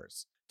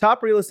borrowers.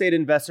 Top real estate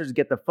investors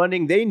get the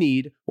funding they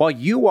need while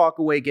you walk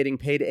away getting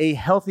paid a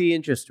healthy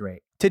interest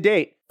rate. To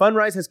date,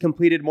 Fundrise has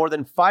completed more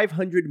than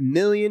 $500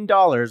 million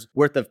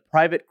worth of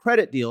private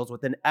credit deals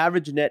with an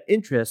average net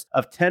interest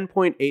of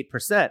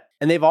 10.8%,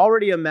 and they've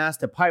already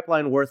amassed a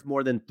pipeline worth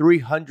more than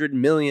 $300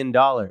 million.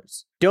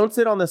 Don't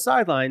sit on the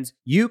sidelines.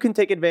 You can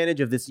take advantage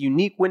of this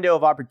unique window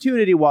of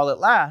opportunity while it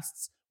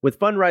lasts with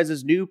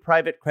Fundrise's new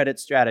private credit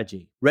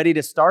strategy. Ready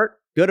to start?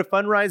 Go to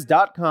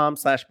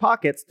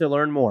fundrise.com/pockets to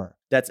learn more.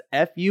 That's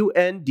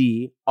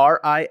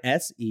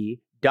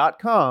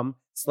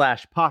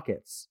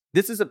fundrise.com/pockets.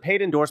 This is a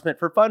paid endorsement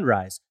for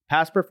Fundrise.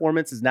 Past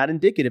performance is not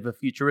indicative of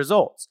future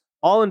results.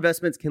 All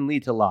investments can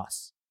lead to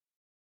loss.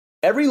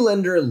 Every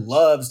lender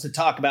loves to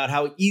talk about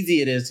how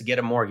easy it is to get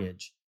a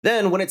mortgage.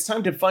 Then, when it's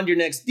time to fund your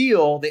next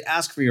deal, they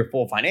ask for your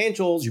full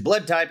financials, your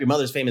blood type, your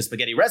mother's famous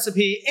spaghetti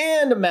recipe,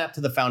 and a map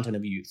to the fountain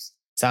of youth.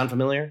 Sound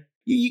familiar?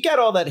 You got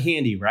all that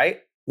handy,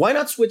 right? Why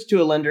not switch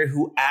to a lender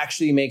who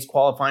actually makes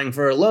qualifying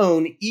for a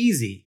loan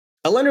easy?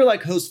 A lender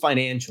like Host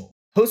Financial.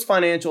 Host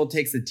Financial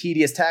takes the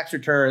tedious tax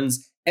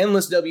returns,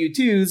 endless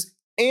W-2s,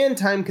 and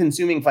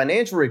time-consuming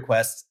financial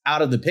requests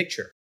out of the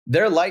picture.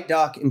 Their light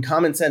doc and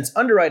common sense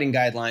underwriting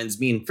guidelines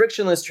mean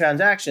frictionless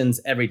transactions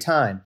every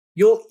time.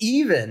 You'll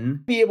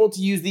even be able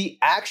to use the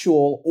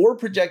actual or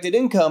projected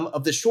income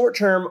of the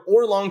short-term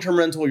or long-term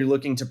rental you're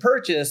looking to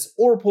purchase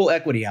or pull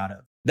equity out of.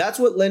 That's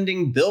what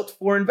lending built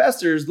for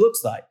investors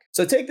looks like.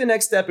 So take the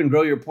next step and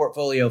grow your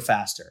portfolio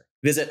faster.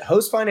 Visit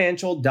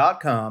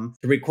hostfinancial.com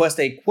to request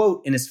a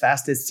quote in as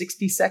fast as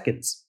 60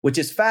 seconds, which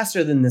is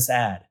faster than this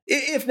ad.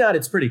 If not,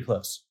 it's pretty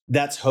close.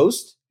 That's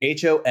host,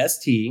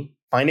 H-O-S-T,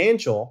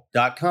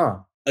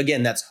 financial.com.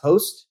 Again, that's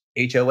host,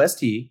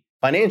 H-O-S-T,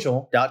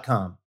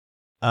 financial.com.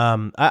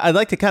 I'd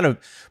like to kind of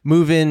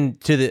move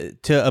into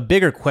a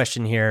bigger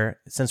question here,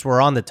 since we're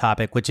on the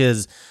topic, which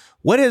is,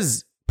 what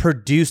has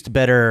produced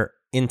better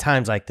in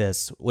times like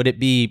this? Would it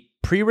be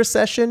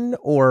pre-recession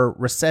or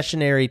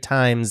recessionary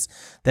times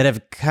that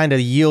have kind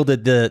of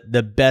yielded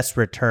the best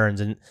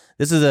returns? And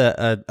this is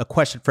a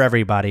question for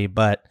everybody,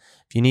 but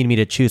if you need me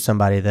to choose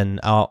somebody, then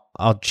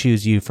I'll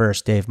choose you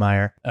first, Dave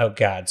Meyer. Oh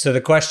God. So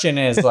the question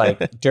is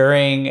like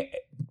during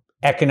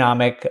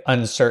economic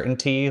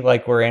uncertainty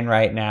like we're in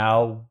right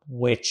now,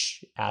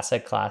 which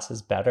asset class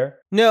is better?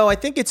 No, I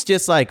think it's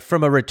just like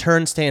from a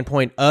return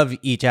standpoint of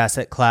each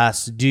asset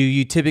class, do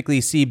you typically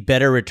see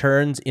better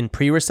returns in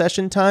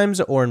pre-recession times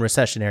or in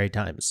recessionary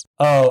times?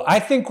 Oh, I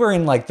think we're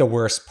in like the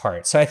worst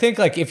part. So I think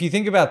like if you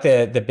think about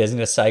the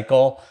business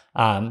cycle,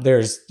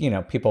 there's,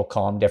 people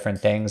call them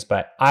different things,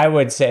 but I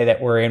would say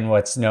that we're in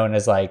what's known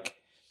as like,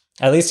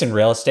 at least in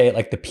real estate,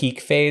 like the peak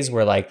phase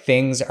where like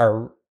things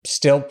are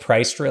still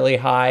priced really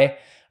high,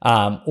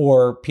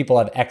 or people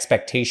have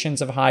expectations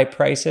of high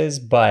prices,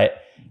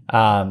 but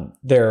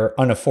they're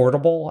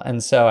unaffordable.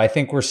 And so I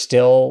think we're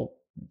still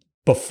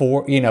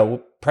before,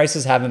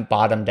 prices haven't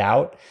bottomed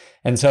out.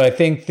 And so I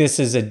think this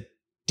is a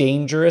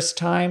dangerous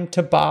time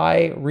to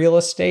buy real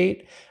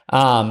estate.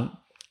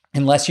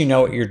 Unless you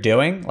know what you're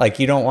doing. Like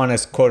you don't want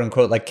to quote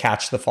unquote like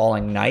catch the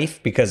falling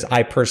knife, because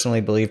I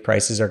personally believe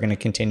prices are going to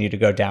continue to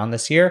go down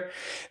this year.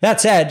 That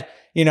said,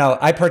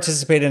 I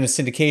participated in a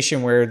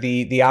syndication where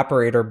the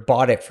operator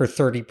bought it for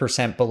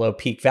 30% below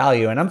peak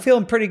value, and I'm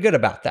feeling pretty good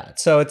about that.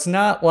 So it's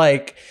not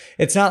like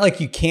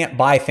you can't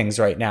buy things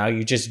right now.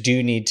 You just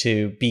do need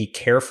to be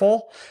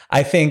careful.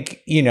 I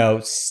think,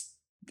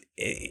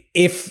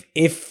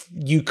 if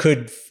you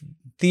could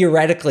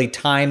theoretically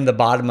time the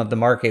bottom of the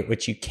market,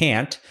 which you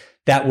can't,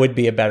 that would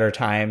be a better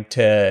time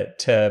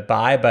to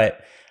buy.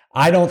 But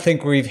I don't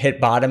think we've hit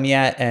bottom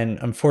yet. And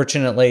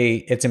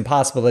unfortunately, it's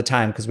impossible to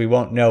time because we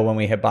won't know when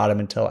we hit bottom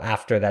until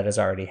after that has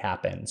already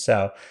happened.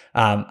 So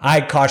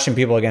I caution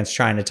people against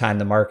trying to time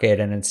the market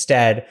and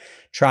instead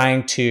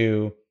trying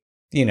to,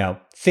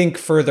 think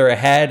further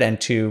ahead and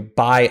to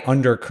buy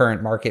under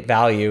current market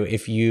value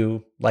if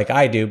you, like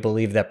I do,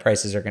 believe that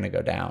prices are going to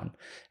go down.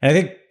 And I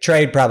think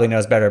Trey probably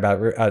knows better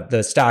about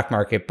the stock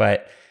market,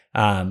 but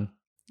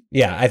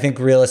yeah, I think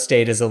real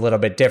estate is a little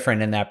bit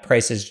different in that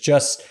prices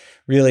just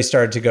really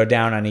started to go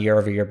down on a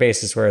year-over-year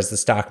basis, whereas the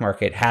stock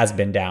market has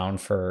been down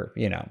for,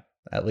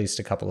 at least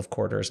a couple of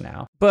quarters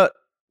now. But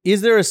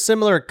is there a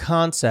similar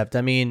concept?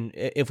 I mean,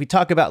 if we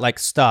talk about like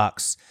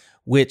stocks,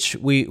 which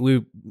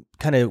we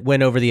kind of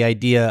went over the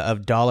idea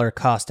of dollar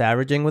cost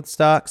averaging with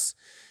stocks,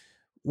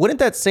 wouldn't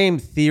that same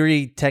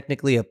theory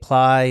technically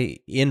apply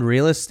in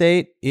real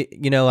estate?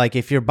 Like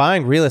if you're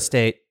buying real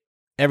estate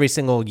every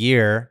single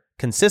year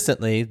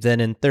consistently, then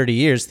in 30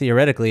 years,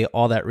 theoretically,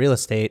 all that real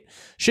estate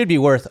should be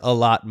worth a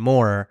lot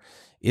more.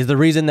 Is the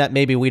reason that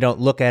maybe we don't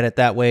look at it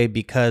that way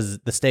because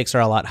the stakes are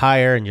a lot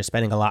higher and you're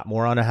spending a lot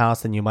more on a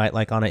house than you might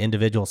like on an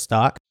individual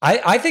stock?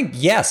 I think,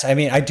 yes. I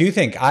mean, I do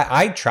think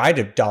I try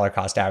to dollar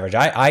cost average.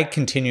 I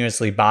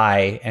continuously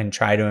buy and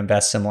try to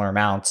invest similar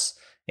amounts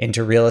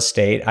into real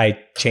estate. I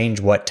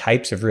change what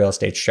types of real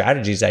estate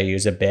strategies I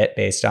use a bit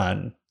based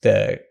on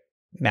the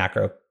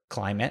macro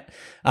climate.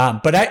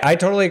 But I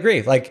totally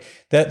agree. Like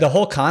the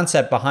whole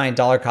concept behind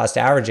dollar cost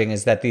averaging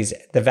is that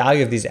the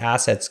value of these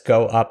assets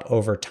go up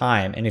over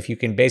time. And if you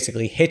can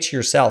basically hitch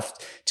yourself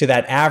to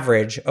that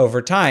average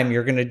over time,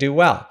 you're going to do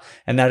well.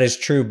 And that is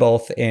true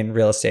both in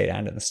real estate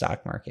and in the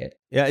stock market.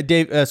 Yeah,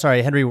 Dave,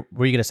 sorry, Henry,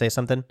 were you going to say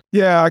something?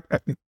 Yeah,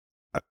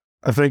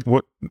 I think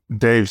what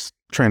Dave's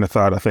train of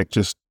thought,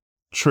 just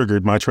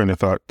triggered my train of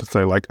thought to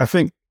say, like, I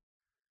think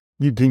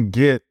you can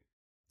get,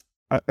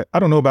 I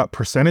don't know about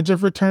percentage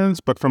of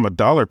returns, but from a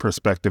dollar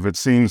perspective, it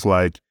seems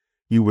like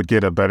you would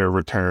get a better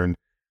return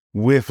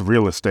with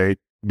real estate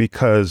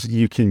because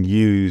you can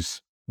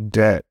use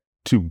debt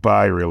to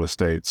buy real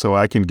estate. So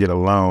I can get a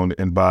loan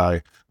and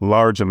buy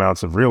large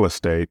amounts of real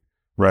estate,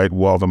 right?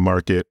 While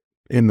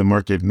in the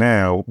market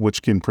now,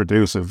 which can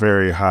produce a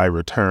very high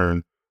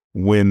return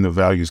when the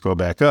values go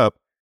back up,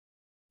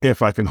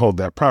 if I can hold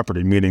that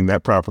property, meaning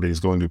that property is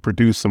going to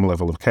produce some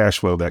level of cash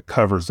flow that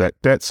covers that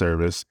debt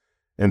service.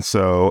 And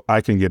so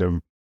I can get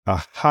a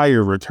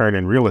higher return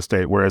in real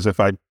estate. Whereas if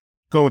I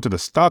go into the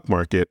stock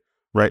market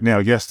right now,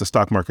 yes, the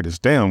stock market is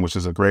down, which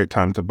is a great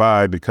time to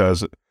buy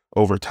because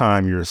over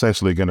time, you're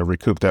essentially going to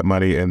recoup that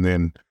money and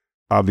then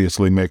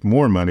obviously make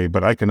more money.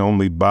 But I can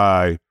only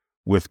buy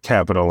with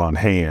capital on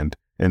hand.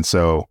 And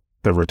so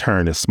the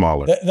return is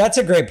smaller. That's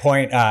a great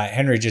point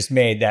Henry just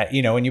made, that,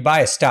 when you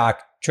buy a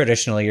stock,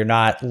 traditionally, you're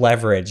not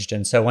leveraged.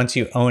 And so once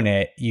you own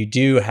it, you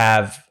do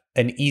have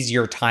an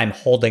easier time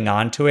holding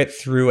on to it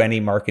through any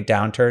market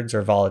downturns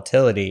or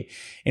volatility.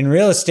 In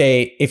real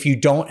estate, if you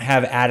don't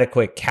have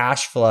adequate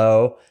cash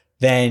flow,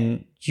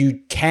 then you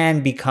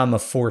can become a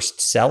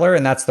forced seller,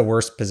 and that's the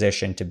worst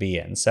position to be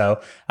in.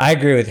 So I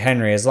agree with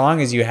Henry. As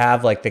long as you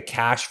have like the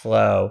cash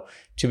flow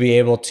to be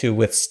able to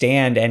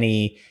withstand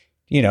any,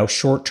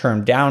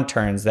 short-term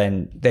downturns,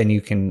 then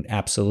you can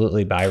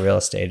absolutely buy real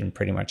estate in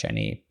pretty much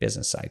any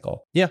business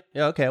cycle. Yeah.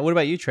 Okay. What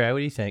about you, Trey? What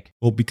do you think?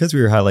 Well, because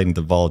we were highlighting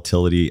the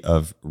volatility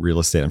of real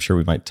estate, I'm sure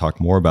we might talk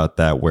more about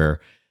that, where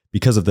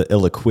because of the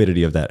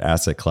illiquidity of that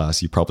asset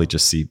class, you probably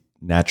just see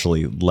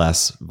naturally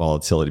less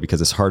volatility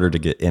because it's harder to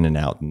get in and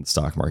out in the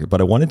stock market.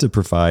 But I wanted to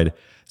provide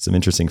some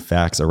interesting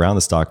facts around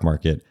the stock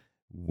market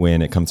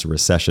when it comes to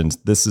recessions.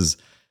 This is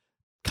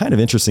kind of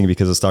interesting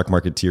because the stock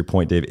market, to your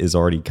point, Dave, is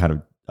already kind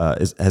of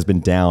has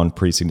been down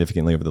pretty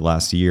significantly over the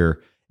last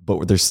year.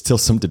 but there's still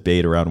some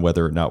debate around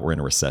whether or not we're in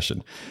a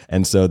recession.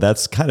 And so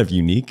that's kind of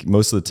unique.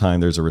 Most of the time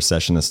there's a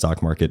recession, the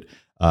stock market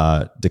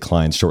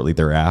declines shortly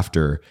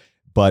thereafter.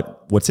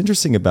 But what's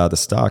interesting about the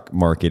stock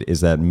market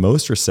is that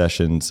most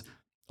recessions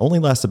only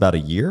last about a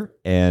year.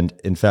 And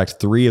in fact,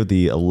 3 of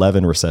the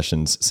 11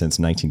 recessions since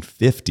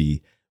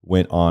 1950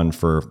 went on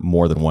for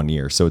more than 1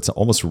 year. So it's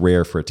almost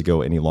rare for it to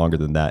go any longer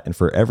than that. And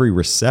for every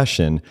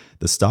recession,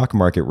 the stock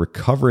market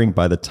recovering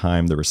by the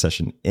time the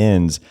recession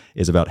ends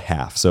is about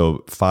half.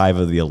 So 5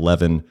 of the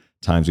 11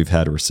 times we've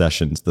had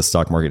recessions, the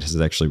stock market has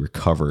actually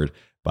recovered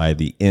by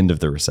the end of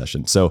the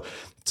recession. So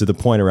to the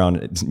point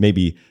around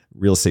maybe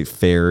real estate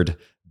fared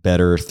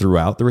better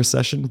throughout the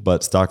recession,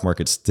 but stock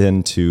markets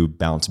tend to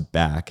bounce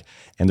back.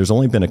 And there's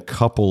only been a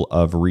couple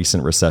of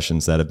recent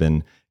recessions that have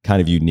been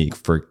kind of unique.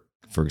 For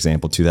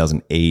example,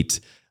 2008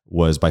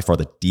 was by far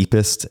the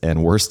deepest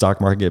and worst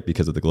stock market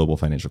because of the global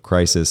financial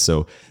crisis.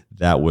 So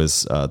that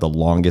was the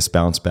longest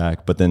bounce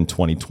back. But then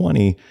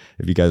 2020,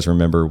 if you guys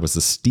remember, was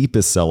the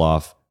steepest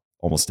sell-off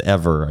almost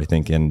ever, I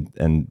think,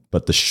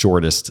 but the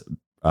shortest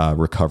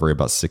recovery,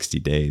 about 60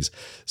 days.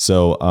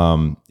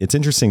 So it's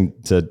interesting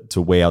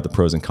to weigh out the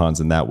pros and cons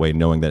in that way,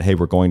 knowing that, hey,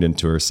 we're going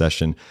into a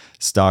recession.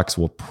 Stocks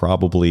will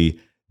probably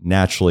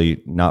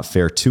naturally not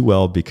fare too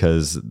well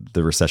because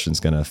the recession is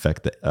going to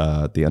affect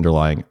the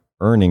underlying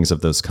earnings of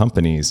those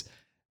companies.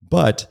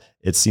 But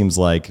it seems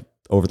like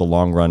over the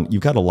long run,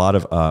 you've got a lot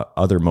of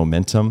other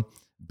momentum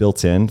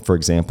built in. For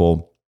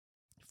example,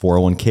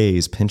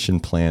 401ks, pension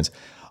plans,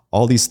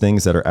 all these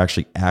things that are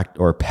actually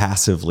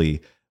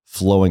passively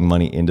flowing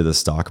money into the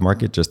stock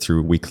market just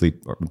through weekly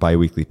or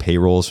biweekly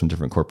payrolls from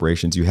different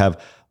corporations. You have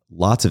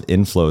lots of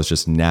inflows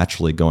just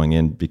naturally going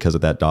in because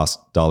of that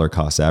dollar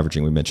cost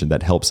averaging we mentioned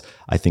that helps,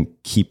 I think,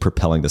 keep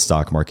propelling the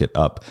stock market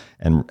up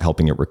and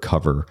helping it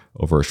recover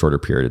over a shorter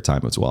period of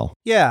time as well.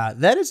 Yeah,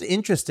 that is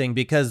interesting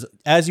because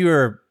as you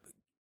were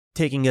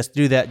taking us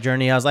through that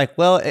journey, I was like,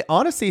 well, it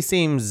honestly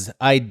seems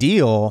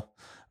ideal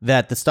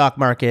that the stock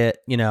market,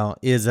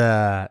 is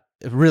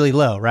really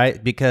low,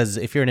 right? Because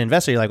if you're an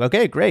investor, you're like,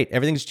 okay, great,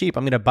 everything's cheap,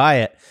 I'm going to buy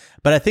it.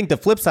 But I think the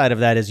flip side of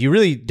that is you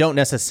really don't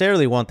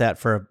necessarily want that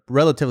for a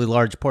relatively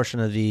large portion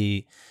of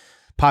the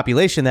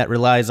population that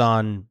relies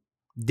on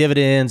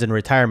dividends and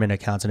retirement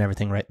accounts and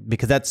everything, right?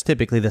 Because that's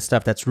typically the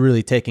stuff that's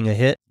really taking a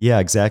hit. Yeah,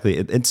 exactly.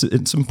 It's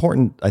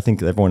important. I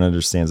think everyone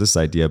understands this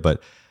idea,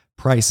 but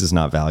price is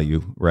not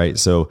value, right?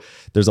 So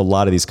there's a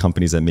lot of these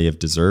companies that may have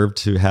deserved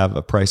to have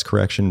a price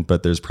correction,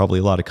 but there's probably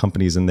a lot of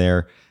companies in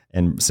there,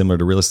 and similar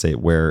to real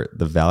estate, where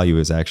the value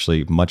is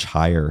actually much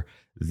higher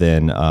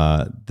than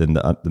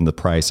the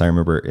price. I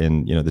remember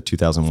in the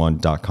 2001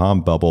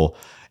 .com bubble,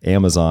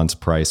 Amazon's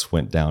price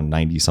went down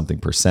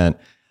 90-something%.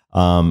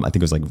 I think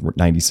it was like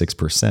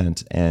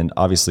 96%. And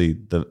obviously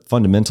the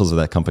fundamentals of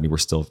that company were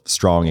still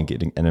strong and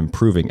getting and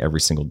improving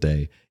every single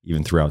day,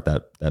 even throughout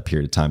that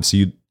period of time.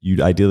 So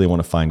you'd ideally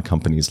want to find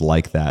companies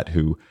like that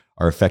who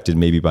are affected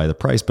maybe by the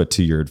price, but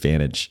to your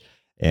advantage.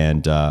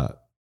 And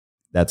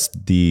that's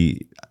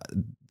the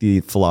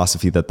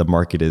philosophy that the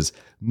market is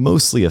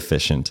mostly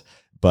efficient,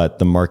 but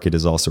the market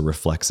is also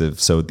reflexive.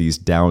 So these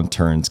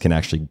downturns can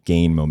actually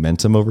gain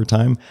momentum over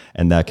time,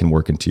 and that can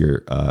work into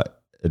your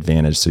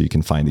advantage so you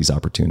can find these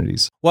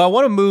opportunities. Well, I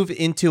want to move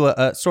into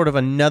a sort of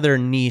another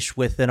niche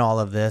within all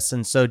of this.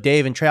 And so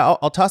Dave and Trey,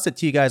 I'll toss it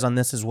to you guys on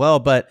this as well.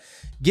 But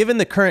given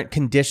the current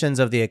conditions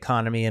of the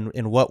economy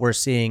and what we're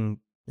seeing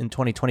in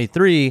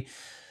 2023,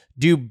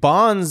 do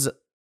bonds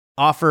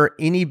offer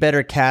any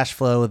better cash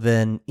flow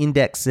than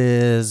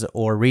indexes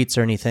or REITs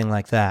or anything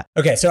like that?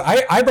 Okay, so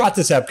I brought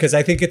this up because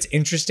I think it's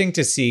interesting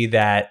to see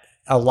that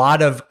a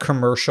lot of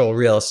commercial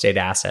real estate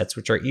assets,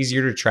 which are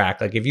easier to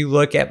track, like if you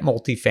look at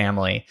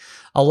multifamily,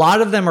 a lot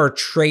of them are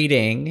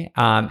trading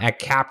at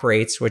cap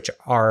rates which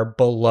are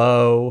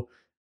below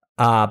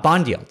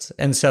bond yields.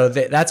 And so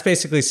that's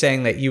basically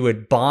saying that you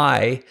would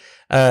buy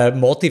a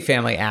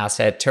multifamily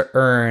asset to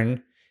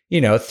earn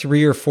 3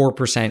 or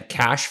 4%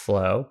 cash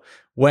flow,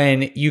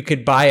 when you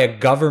could buy a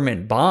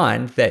government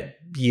bond that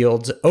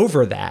yields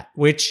over that,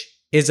 which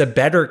is a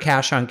better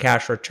cash on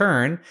cash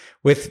return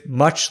with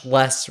much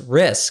less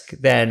risk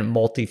than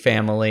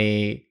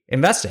multifamily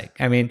investing.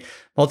 I mean,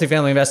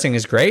 multifamily investing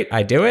is great.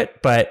 I do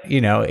it. But,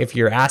 if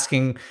you're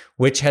asking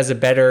which has a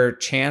better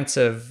chance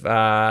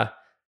of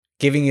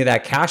giving you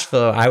that cash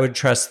flow, I would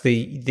trust the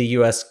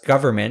U.S.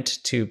 government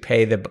to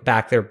pay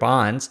back their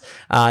bonds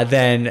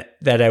than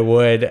that I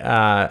would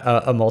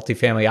a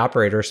multifamily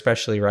operator,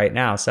 especially right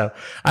now. So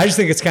I just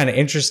think it's kind of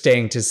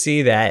interesting to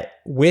see that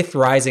with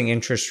rising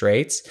interest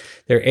rates,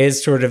 there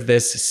is sort of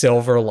this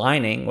silver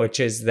lining,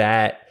 which is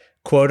that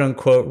quote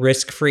unquote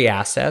risk-free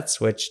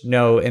assets, which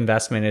no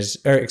investment is,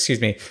 or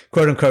excuse me,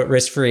 quote unquote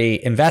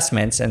risk-free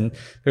investments. And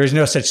there's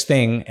no such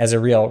thing as a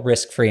real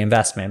risk-free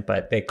investment,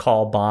 but they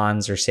call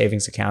bonds or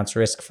savings accounts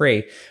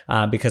risk-free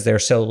because they're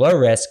so low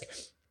risk.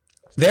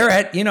 they're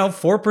at,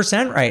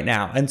 4% right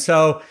now. And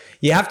so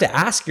you have to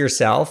ask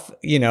yourself,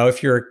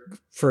 if you're,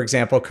 for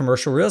example, a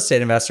commercial real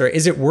estate investor,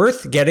 is it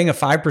worth getting a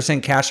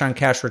 5% cash on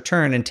cash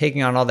return and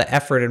taking on all the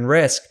effort and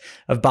risk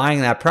of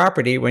buying that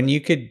property when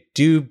you could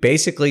do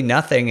basically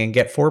nothing and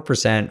get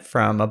 4%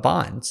 from a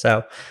bond?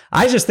 So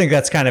I just think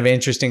that's kind of an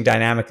interesting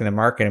dynamic in the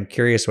market. I'm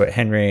curious what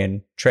Henry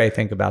and Trey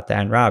think about that,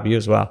 and Rob, you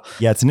as well.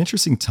 Yeah, it's an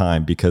interesting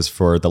time because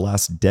for the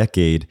last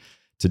decade,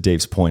 to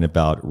Dave's point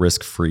about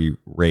risk-free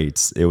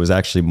rates, it was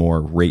actually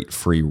more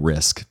rate-free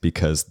risk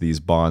because these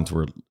bonds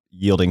were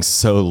yielding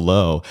so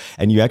low.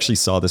 And you actually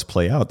saw this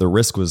play out. The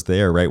risk was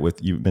there, right?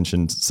 You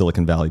mentioned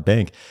Silicon Valley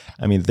Bank.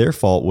 I mean, their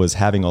fault was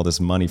having all this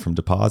money from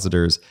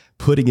depositors,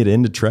 putting it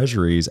into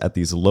treasuries at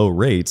these low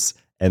rates.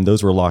 And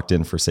those were locked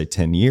in for, say,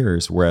 10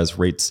 years, whereas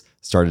rates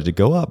started to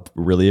go up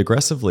really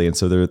aggressively. And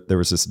so there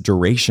was this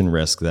duration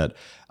risk that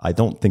I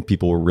don't think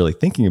people were really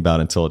thinking about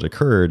until it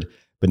occurred.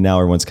 But now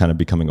everyone's kind of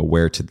becoming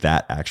aware to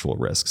that actual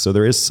risk. So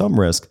there is some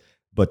risk,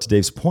 but to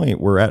Dave's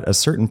point, we're at a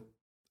certain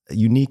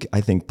unique,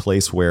 I think,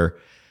 place where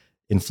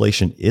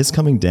inflation is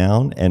coming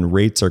down and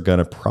rates are going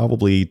to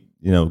probably,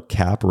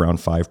 cap around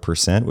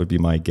 5% would be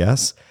my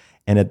guess.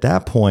 And at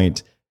that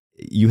point,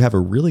 you have a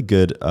really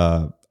good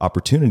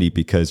opportunity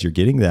because you're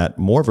getting that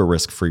more of a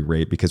risk-free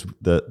rate because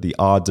the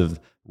odds of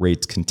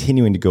rates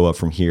continuing to go up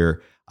from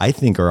here, I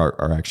think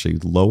are actually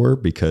lower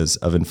because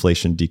of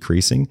inflation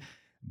decreasing.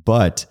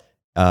 But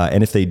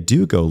and if they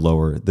do go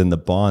lower, then the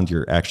bond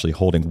you're actually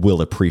holding will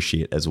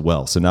appreciate as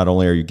well. So not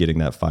only are you getting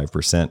that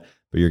 5%,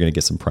 but you're going to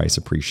get some price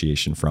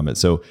appreciation from it.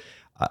 So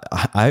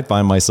I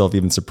find myself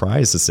even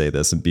surprised to say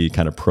this and be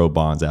kind of pro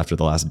bonds after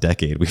the last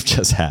decade we've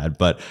just had.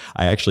 But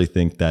I actually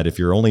think that if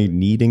you're only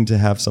needing to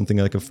have something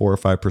like a 4 or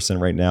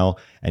 5% right now,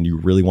 and you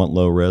really want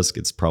low risk,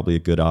 it's probably a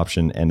good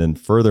option. And then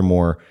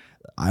furthermore,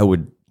 I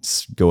would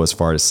go as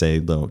far as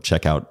say,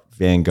 check out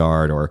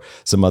Vanguard or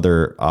some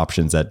other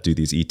options that do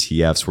these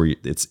ETFs where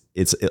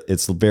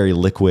it's very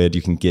liquid.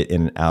 You can get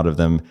in and out of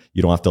them.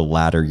 You don't have to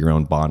ladder your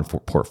own bond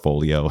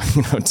portfolio,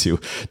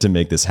 to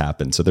make this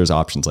happen. So there's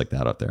options like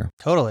that out there.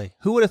 Totally.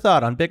 Who would have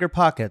thought on Bigger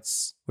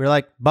Pockets? We're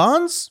like,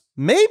 bonds?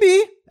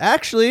 Maybe.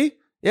 Actually,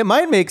 it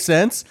might make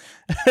sense.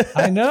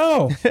 I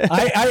know.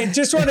 I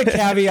just want to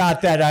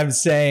caveat that I'm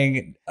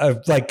saying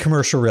like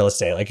commercial real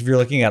estate. Like if you're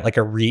looking at like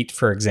a REIT,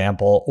 for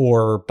example,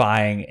 or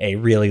buying a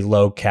really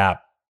low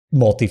cap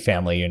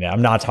multifamily unit.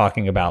 I'm not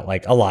talking about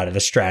like a lot of the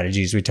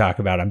strategies we talk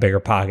about on Bigger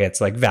Pockets,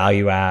 like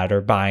value add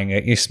or buying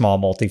a small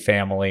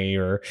multifamily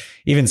or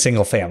even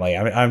single family.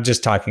 I'm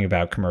just talking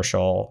about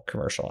commercial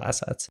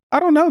assets. I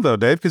don't know though,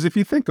 Dave, because if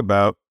you think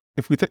about,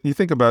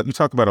 you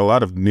talk about a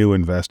lot of new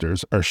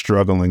investors are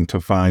struggling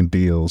to find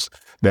deals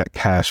that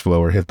cash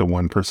flow or hit the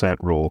 1%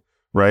 rule,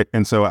 right?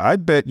 And so I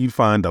bet you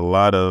find a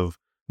lot of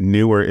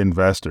newer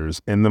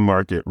investors in the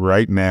market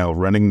right now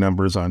running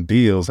numbers on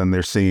deals and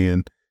they're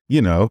seeing,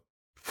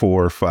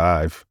 4,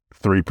 5,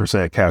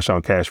 3% cash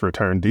on cash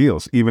return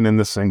deals, even in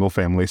the single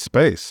family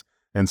space.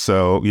 And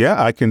so,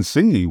 yeah, I can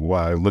see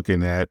why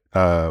looking at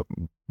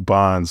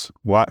bonds,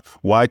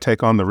 why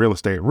take on the real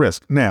estate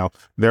risk? Now,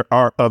 there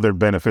are other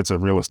benefits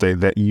of real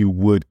estate that you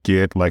would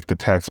get, like the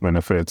tax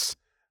benefits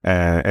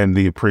and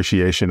the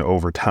appreciation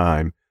over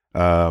time.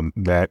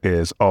 That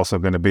is also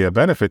going to be a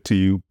benefit to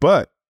you,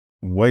 but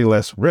way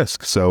less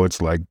risk. So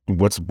it's like,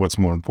 what's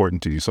more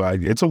important to you? So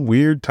it's a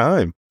weird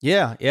time.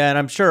 Yeah. And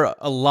I'm sure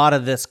a lot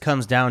of this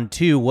comes down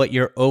to what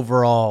your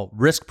overall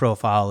risk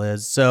profile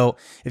is. So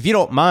if you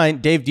don't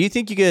mind, Dave, do you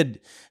think you could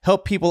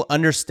help people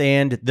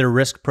understand their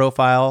risk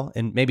profile?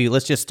 And maybe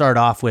let's just start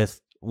off with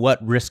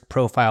what risk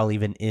profile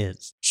even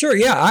is. Sure.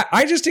 Yeah.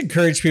 I just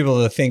encourage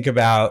people to think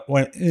about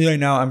when,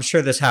 I'm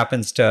sure this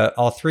happens to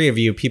all three of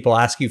you. People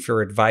ask you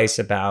for advice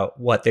about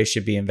what they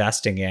should be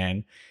investing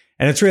in.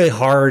 And it's really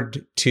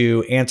hard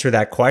to answer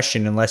that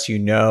question unless you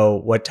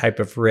know what type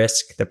of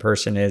risk the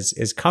person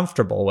is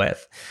comfortable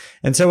with.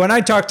 And so when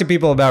I talk to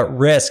people about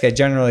risk, I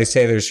generally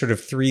say there's sort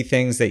of three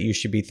things that you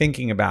should be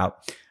thinking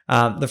about.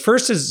 The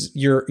first is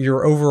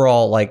your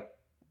overall like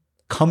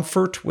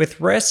comfort with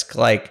risk,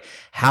 like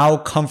how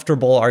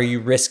comfortable are you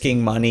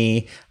risking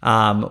money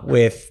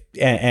with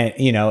and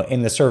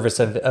in the service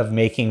of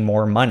making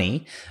more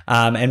money.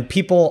 And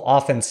people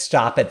often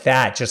stop at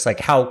that, just like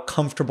how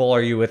comfortable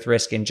are you with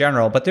risk in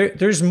general, but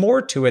there's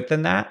more to it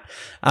than that.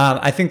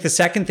 I think the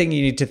second thing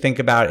you need to think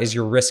about is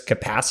your risk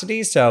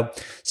capacity. So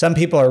some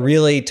people are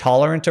really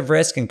tolerant of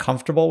risk and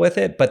comfortable with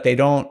it, but they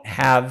don't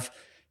have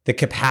the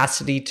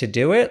capacity to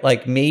do it.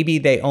 Like maybe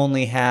they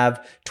only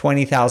have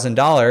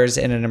 $20,000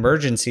 in an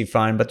emergency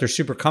fund, but they're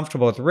super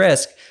comfortable with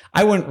risk.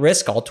 I wouldn't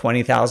risk all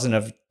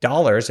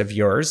 $20,000 of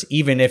yours,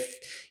 even if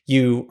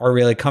you are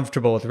really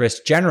comfortable with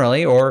risk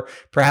generally, or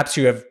perhaps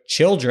you have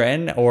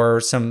children or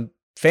some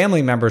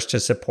family members to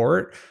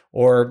support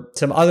or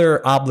some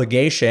other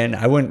obligation.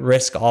 I wouldn't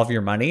risk all of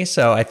your money.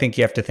 So I think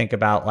you have to think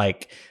about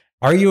like,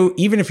 are you,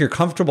 even if you're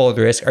comfortable with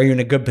risk, are you in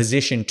a good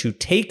position to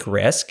take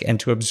risk and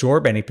to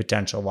absorb any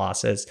potential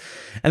losses?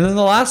 And then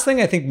the last thing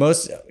I think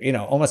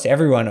almost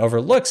everyone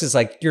overlooks is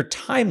like your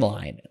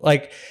timeline.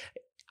 Like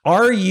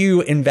are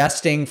you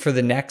investing for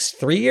the next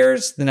 3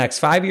 years, the next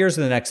 5 years,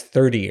 or the next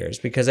 30 years?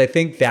 Because I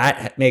think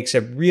that makes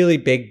a really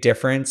big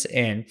difference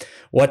in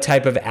what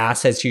type of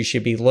assets you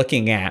should be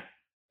looking at.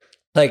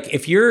 Like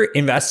if you're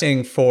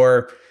investing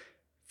for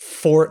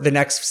the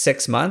next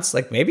 6 months,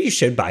 like maybe you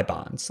should buy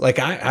bonds. Like,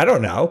 I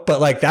don't know, but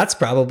like that's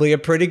probably a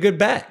pretty good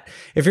bet.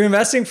 If you're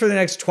investing for the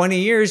next 20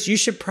 years, you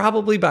should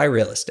probably buy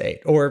real estate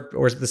or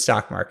the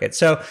stock market.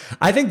 So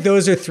I think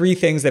those are three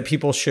things that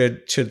people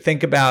should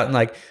think about. And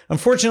like,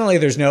 unfortunately,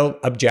 there's no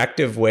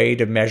objective way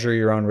to measure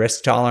your own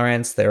risk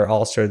tolerance. There are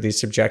all sort of these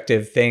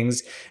subjective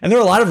things. And there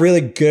are a lot of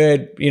really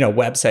good,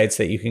 websites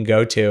that you can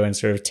go to and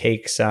sort of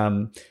take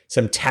some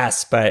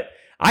tests, but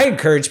I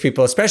encourage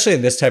people, especially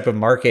in this type of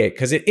market,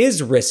 because it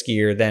is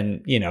riskier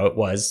than, it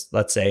was,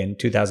 let's say in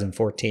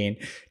 2014,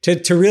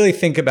 to really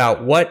think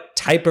about what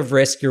type of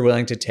risk you're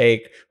willing to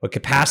take, what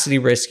capacity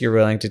risk you're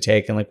willing to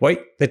take, and like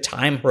what the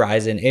time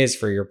horizon is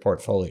for your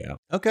portfolio.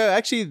 Okay,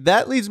 actually,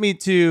 that leads me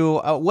to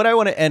what I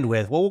want to end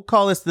with. Well, we'll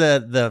call this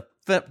the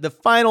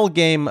final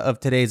game of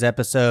today's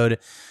episode,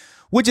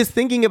 which is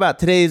thinking about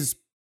today's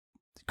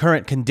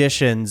current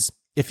conditions.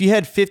 If you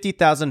had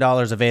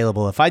 $50,000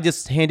 available, if I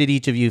just handed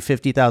each of you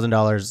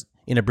 $50,000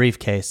 in a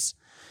briefcase,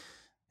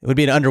 it would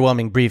be an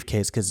underwhelming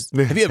briefcase because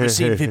have you ever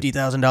seen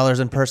 $50,000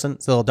 in person?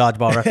 It's a little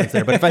dodgeball reference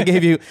there. But if I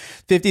gave you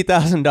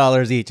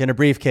 $50,000 each in a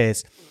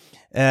briefcase,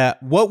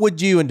 what would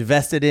you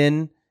invest it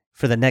in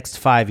for the next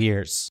 5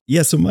 years?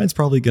 Yeah, so mine's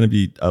probably going to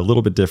be a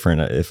little bit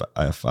different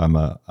if I'm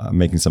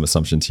making some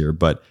assumptions here.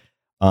 But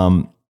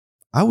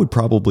I would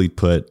probably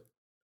put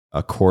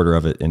a quarter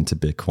of it into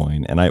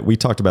Bitcoin. And we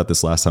talked about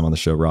this last time on the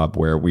show, Rob,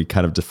 where we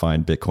kind of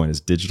defined Bitcoin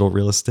as digital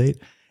real estate.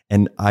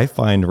 And I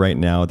find right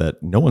now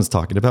that no one's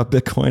talking about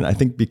Bitcoin, I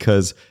think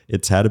because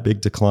it's had a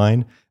big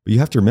decline. But you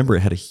have to remember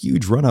it had a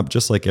huge run up,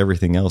 just like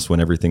everything else, when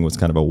everything was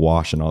kind of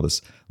awash and all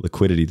this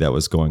liquidity that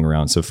was going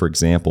around. So for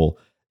example,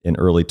 in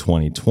early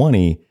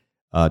 2020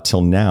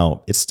 till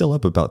now, it's still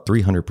up about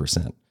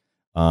 300%.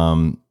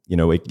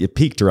 It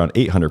peaked around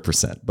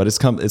 800%, but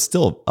it's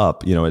still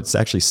up. It's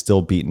actually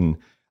still beaten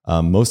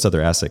most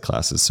other asset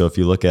classes. So if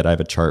you look at, I have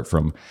a chart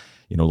from,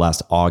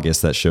 last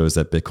August that shows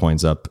that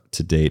Bitcoin's up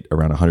to date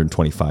around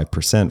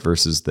 125%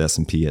 versus the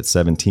S&P at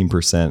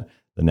 17%,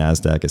 the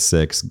NASDAQ at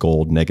 6%,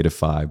 gold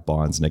 -5%,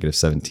 bonds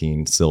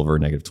 -17%, silver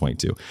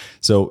 -22%.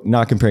 So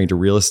not comparing to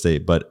real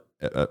estate, but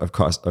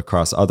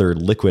across other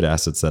liquid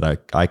assets that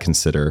I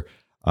consider,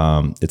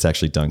 it's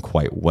actually done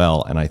quite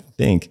well. And I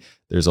think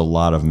there's a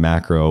lot of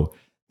macro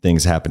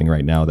things happening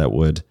right now that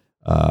would,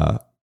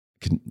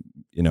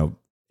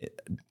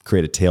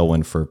 create a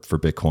tailwind for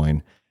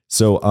Bitcoin.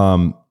 So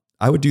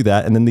I would do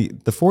that. And then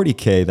the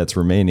 $40K that's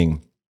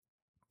remaining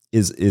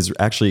is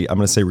actually, I'm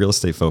going to say real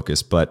estate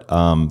focused, but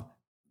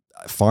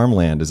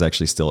farmland is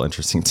actually still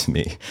interesting to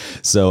me.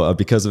 So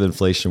because of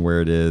inflation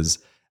where it is,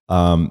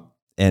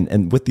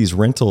 and with these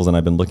rentals, and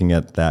I've been looking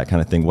at that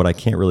kind of thing, what I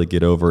can't really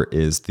get over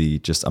is the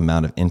just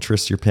amount of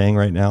interest you're paying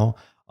right now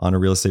on a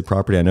real estate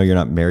property. I know you're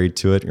not married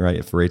to it, right?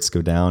 If rates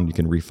go down, you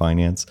can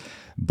refinance.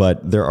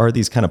 But there are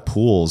these kind of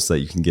pools that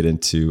you can get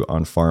into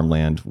on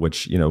farmland,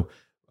 which,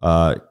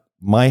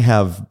 might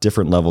have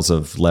different levels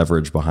of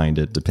leverage behind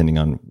it, depending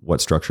on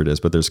what structure it is.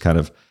 But there's kind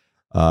of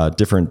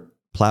different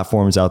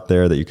platforms out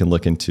there that you can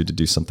look into to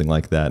do something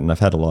like that. And I've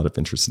had a lot of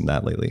interest in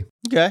that lately.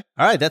 Okay.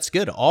 All right. That's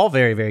good. All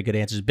very, very good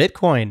answers.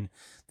 Bitcoin,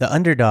 the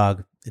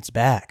underdog, it's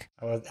back.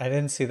 Oh, I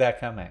didn't see that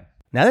coming.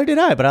 Neither did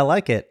I, but I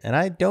like it. And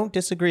I don't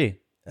disagree.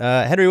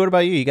 Henry, what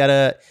about you? You got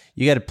a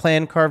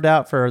plan carved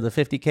out for the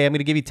 $50K? I'm going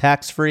to give you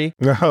tax-free.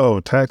 Oh,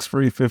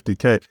 tax-free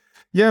 $50K.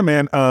 Yeah,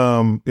 man.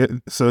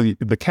 So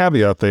the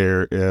caveat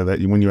there that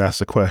when you ask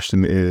the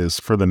question is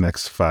for the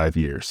next 5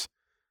 years.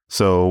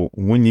 So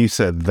when you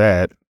said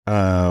that,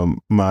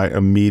 my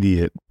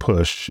immediate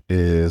push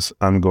is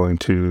I'm going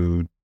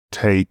to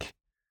take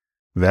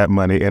that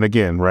money. And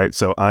again, right.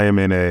 So I am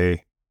in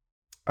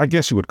I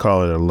guess you would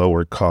call it a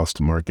lower cost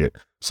market.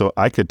 So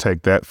I could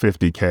take that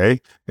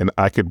 $50K and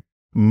I could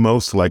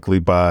most likely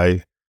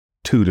buy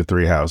 2 to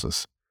 3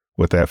 houses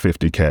with that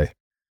 $50K.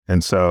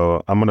 And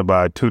so I'm going to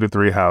buy 2 to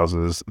 3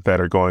 houses that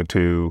are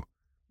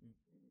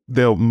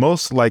they'll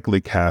most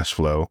likely cash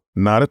flow,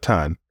 not a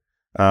ton,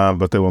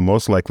 but they will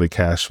most likely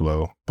cash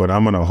flow, but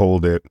I'm going to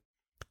hold it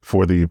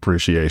for the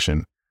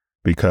appreciation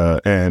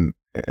because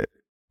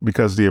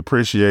the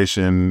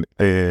appreciation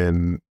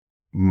in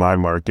my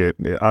market,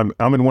 I'm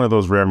in one of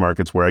those rare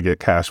markets where I get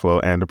cash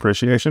flow and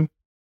appreciation.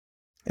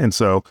 And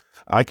so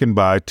I can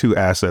buy 2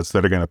 assets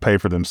that are going to pay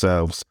for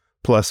themselves,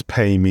 plus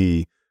pay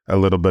me a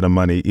little bit of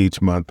money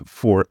each month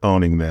for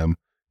owning them.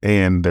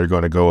 And they're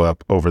going to go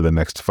up over the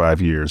next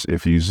 5 years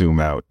if you zoom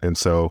out. And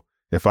so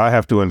if I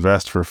have to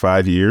invest for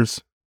 5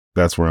 years,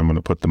 that's where I'm going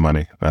to put the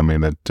money. I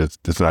mean,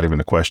 it's not even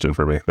a question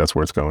for me. That's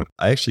where it's going.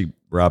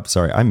 Rob,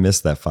 sorry, I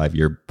missed that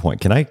 5-year point.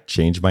 Can I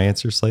change my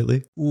answer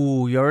slightly?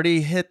 Ooh, you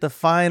already hit the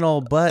final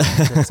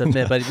button to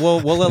submit, but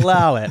we'll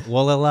allow it.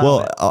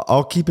 Well,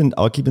 I'll keep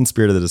in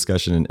spirit of the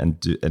discussion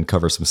and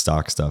cover some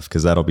stock stuff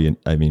because that'll be,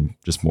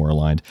 just more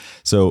aligned.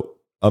 So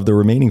of the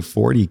remaining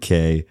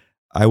 $40K,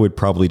 I would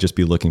probably just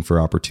be looking for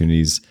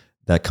opportunities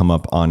that come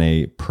up on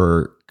a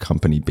per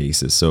company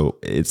basis. So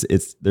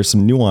there's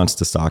some nuance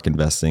to stock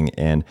investing.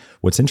 And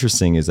what's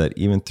interesting is that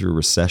even through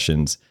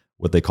recessions,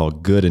 what they call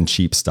good and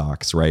cheap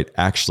stocks, right,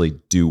 actually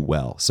do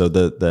well. So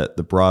the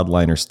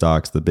broadliner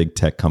stocks, the big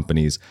tech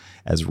companies,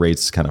 as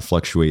rates kind of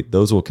fluctuate,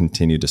 those will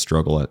continue to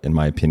struggle, in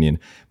my opinion.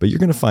 But you're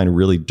going to find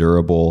really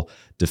durable,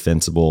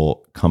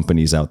 defensible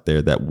companies out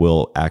there that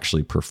will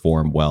actually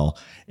perform well.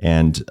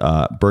 And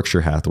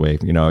Berkshire Hathaway,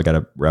 I got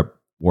to rep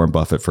Warren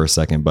Buffett for a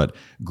second, but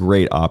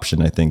great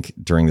option, I think,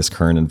 during this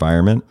current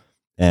environment.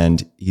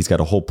 And he's got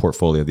a whole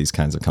portfolio of these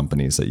kinds of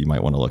companies that you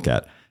might want to look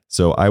at.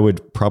 So I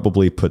would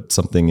probably put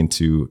something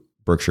into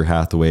Berkshire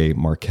Hathaway,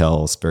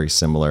 Markel's, very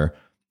similar,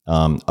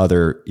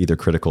 other either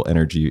critical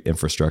energy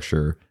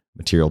infrastructure,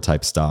 material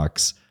type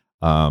stocks.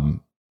 But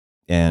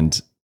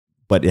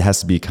it has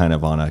to be kind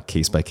of on a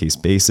case by case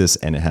basis,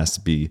 and it has to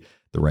be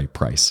the right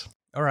price.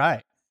 All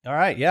right.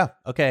 Yeah.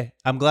 Okay.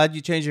 I'm glad you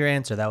changed your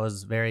answer. That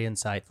was very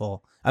insightful.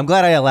 I'm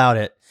glad I allowed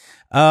it.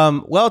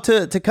 Well,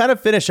 to kind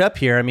of finish up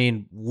here, I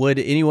mean, would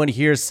anyone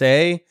here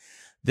say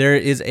there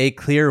is a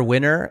clear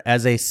winner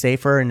as a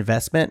safer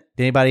investment?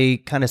 Did anybody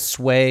kind of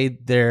sway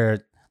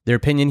their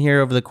opinion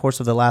here over the course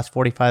of the last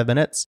 45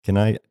 minutes? Can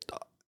I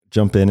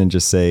jump in and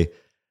just say,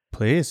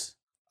 please?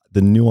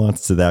 The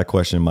nuance to that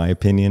question, in my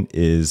opinion,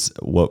 is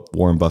what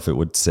Warren Buffett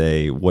would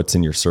say, what's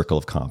in your circle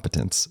of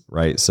competence,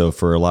 right? So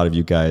for a lot of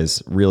you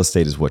guys, real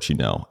estate is what you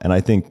know. And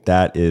I think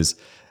that is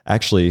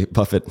actually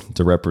Buffett,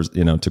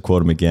 to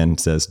quote him again,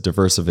 says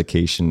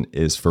diversification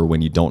is for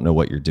when you don't know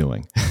what you're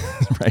doing,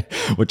 right?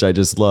 Which I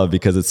just love,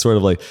 because it's sort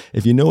of like,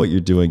 if you know what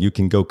you're doing, you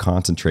can go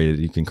concentrated,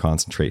 you can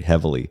concentrate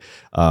heavily.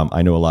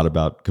 I know a lot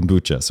about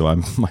kombucha. So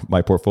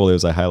my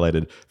portfolios I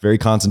highlighted very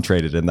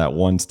concentrated in that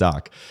one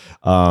stock.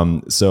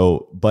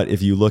 But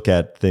if you look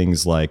at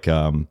things like,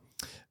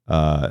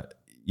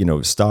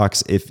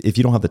 stocks, if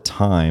you don't have the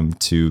time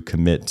to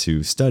commit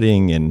to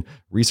studying and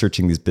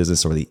researching these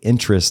business or the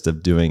interest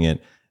of doing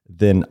it,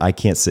 then I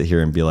can't sit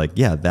here and be like,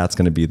 yeah, that's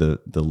going to be the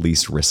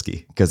least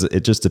risky, because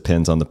it just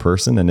depends on the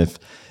person. And if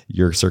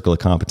your circle of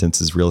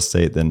competence is real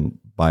estate, then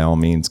by all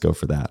means go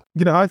for that.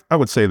 I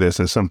would say this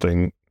as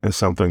something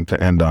to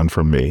end on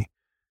for me.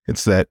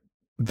 It's that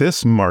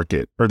this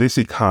market, or this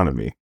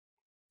economy,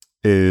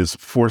 is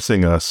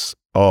forcing us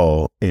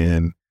all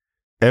in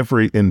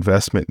every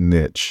investment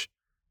niche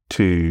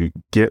to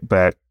get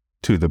back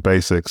to the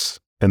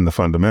basics and the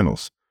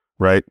fundamentals,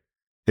 right?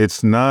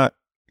 It's not,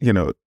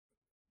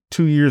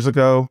 2 years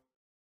ago,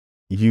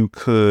 you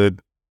could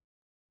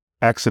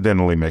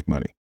accidentally make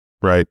money,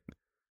 right?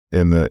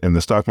 In the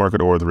stock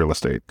market or the real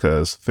estate,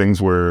 because things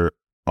were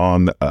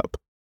on the up.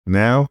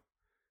 Now,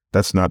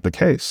 that's not the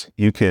case.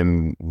 You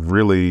can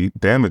really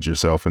damage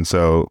yourself. And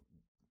so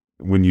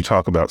when you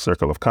talk about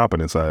circle of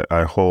competence,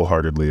 I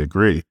wholeheartedly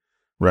agree,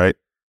 right?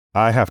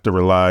 I have to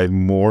rely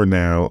more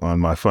now on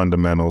my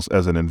fundamentals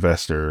as an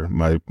investor,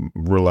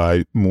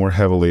 rely more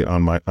heavily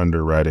on my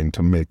underwriting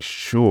to make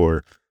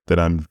sure that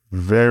I'm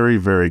very,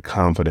 very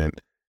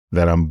confident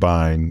that I'm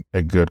buying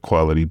a good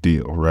quality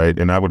deal, right?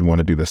 And I would want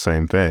to do the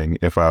same thing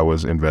if I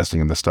was investing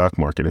in the stock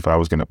market. If I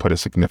was going to put a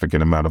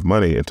significant amount of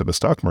money into the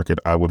stock market,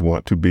 I would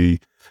want to be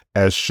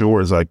as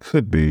sure as I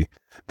could be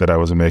that I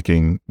was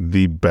making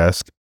the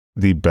best,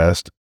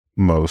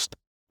 most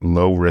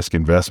low risk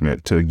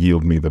investment to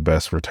yield me the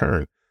best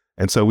return.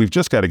 And so we've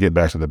just got to get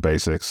back to the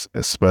basics,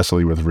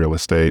 especially with real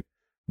estate,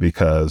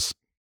 because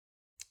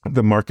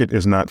the market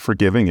is not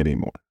forgiving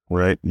anymore,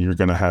 right? You're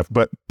going to have,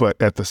 but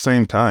at the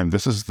same time,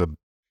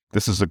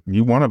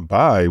 you want to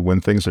buy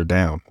when things are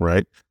down,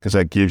 right? Because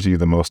that gives you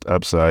the most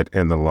upside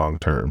in the long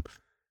term.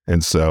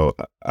 And so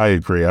I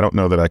agree. I don't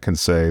know that I can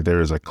say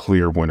there is a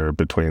clear winner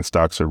between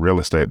stocks or real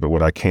estate, but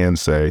what I can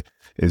say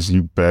is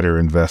you better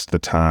invest the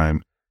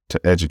time to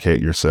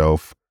educate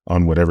yourself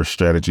on whatever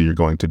strategy you're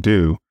going to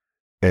do,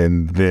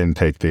 and then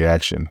take the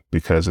action,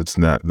 because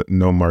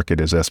no market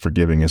is as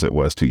forgiving as it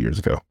was 2 years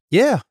ago.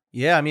 Yeah.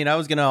 I mean, I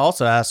was going to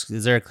also ask,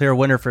 is there a clear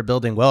winner for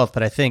building wealth?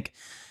 But I think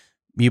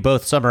you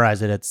both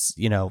summarize it. It's,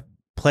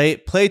 play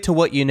to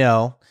what you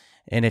know.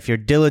 And if you're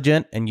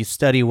diligent and you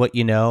study what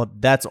you know,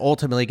 that's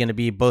ultimately going to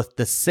be both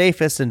the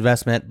safest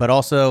investment, but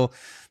also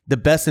the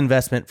best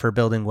investment for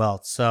building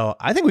wealth. So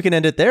I think we can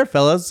end it there,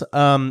 fellas.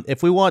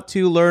 If we want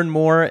to learn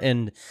more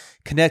and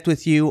connect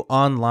with you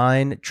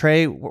online,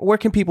 Trey, where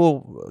can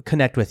people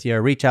connect with you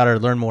or reach out or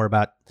learn more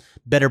about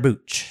Better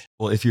Booch?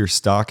 Well, if you're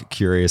stock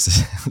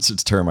curious, it's a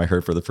term I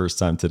heard for the first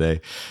time today,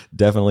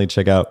 definitely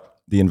check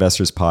out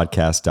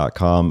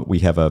theinvestorspodcast.com. We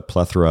have a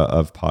plethora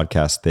of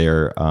podcasts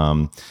there.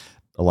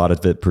 A lot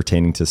of it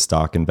pertaining to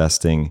stock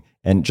investing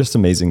and just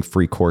amazing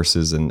free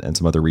courses and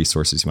some other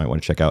resources you might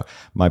want to check out.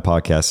 My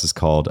podcast is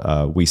called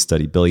We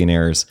Study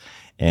Billionaires,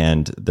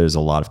 and there's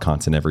a lot of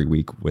content every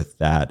week with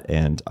that.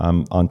 And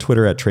I'm on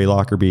Twitter at Trey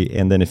Lockerbie.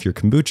 And then if you're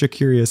kombucha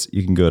curious,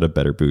 you can go to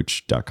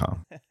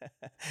betterbooch.com.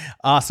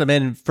 Awesome.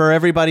 And for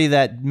everybody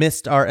that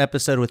missed our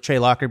episode with Trey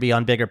Lockerbie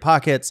on Bigger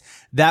Pockets,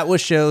 that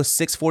was show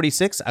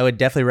 646. I would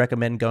definitely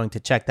recommend going to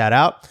check that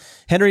out.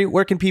 Henry,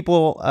 where can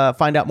people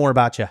find out more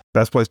about you?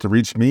 Best place to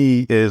reach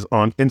me is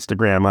on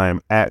Instagram. I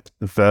am at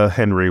the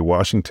Henry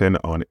Washington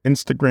on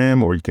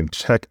Instagram, or you can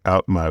check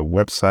out my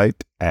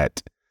website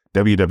at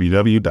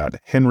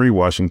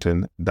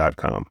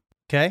www.henrywashington.com.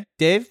 Okay.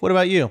 Dave, what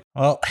about you?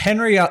 Well,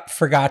 Henry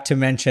forgot to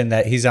mention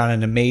that he's on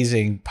an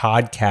amazing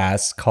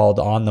podcast called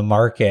On the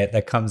Market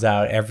that comes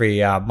out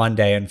every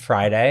Monday and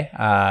Friday.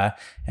 And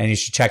you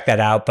should check that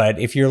out. But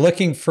if you're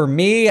looking for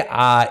me,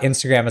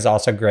 Instagram is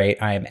also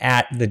great. I am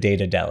at The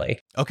Data Deli.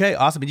 Okay,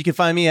 awesome. And you can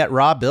find me at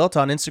Raw Built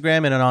on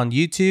Instagram and on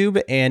YouTube.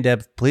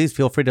 And please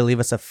feel free to leave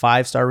us a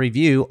 5-star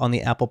review on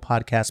the Apple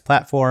Podcast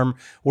platform,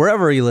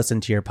 wherever you listen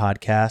to your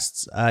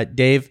podcasts.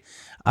 Dave,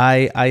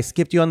 I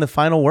skipped you on the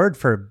final word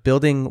for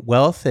building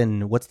wealth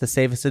and what's the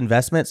safest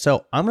investment.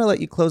 So I'm going to let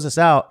you close us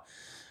out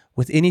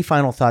with any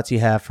final thoughts you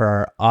have for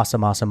our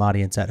awesome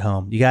audience at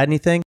home. You got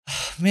anything?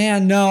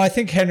 Man, no, I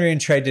think Henry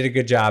and Trey did a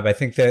good job. I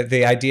think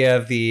the idea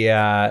of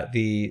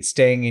the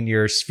staying in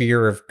your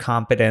sphere of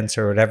competence,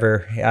 or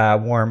whatever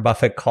Warren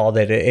Buffett called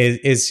it,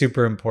 is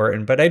super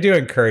important. But I do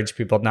encourage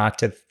people not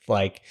to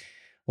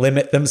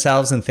limit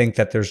themselves and think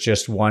that there's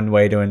just one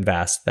way to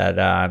invest. That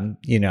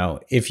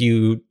if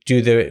you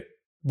do the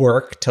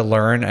work to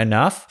learn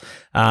enough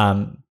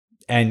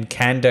and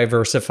can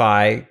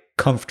diversify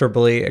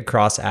comfortably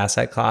across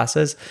asset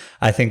classes,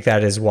 I think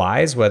that is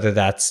wise, whether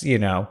that's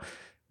 97%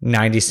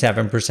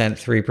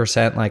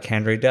 3% like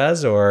Henry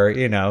does, or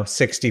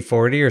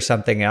 60-40 or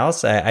something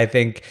else. I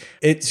think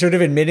it's sort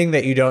of admitting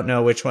that you don't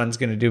know which one's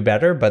going to do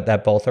better, but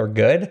that both are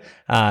good,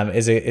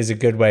 is a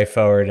good way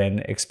forward,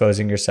 and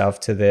exposing yourself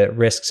to the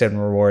risks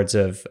and rewards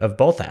of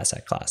both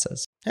asset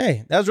classes.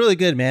 Hey, that was really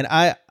good, man.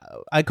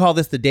 I call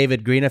this the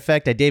David Green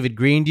effect. I David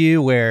Greened you,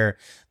 where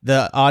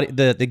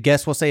the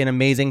guest will say an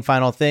amazing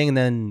final thing, and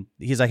then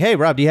he's like, "Hey,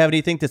 Rob, do you have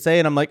anything to say?"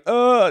 And I'm like,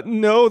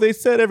 no, they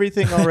said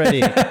everything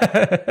already."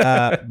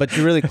 But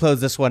you really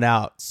closed this one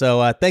out.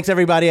 So thanks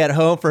everybody at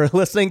home for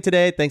listening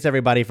today. Thanks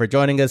everybody for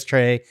joining us.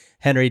 Trey,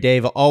 Henry,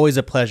 Dave, always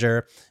a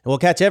pleasure. And we'll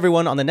catch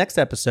everyone on the next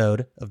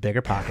episode of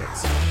Bigger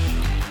Pockets.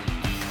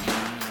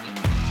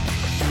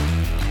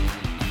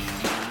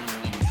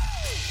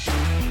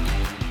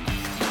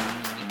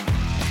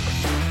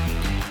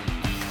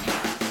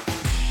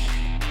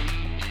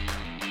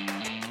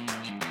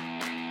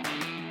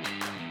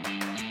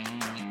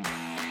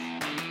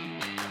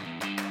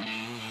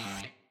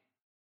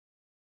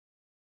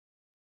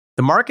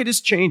 The market is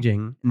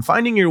changing, and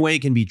finding your way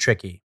can be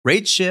tricky.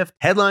 Rates shift,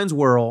 headlines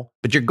whirl,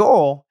 but your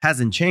goal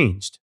hasn't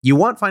changed. You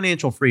want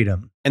financial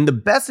freedom, and the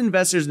best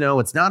investors know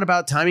it's not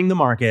about timing the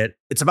market,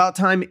 it's about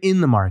time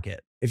in the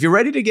market. If you're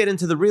ready to get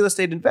into the real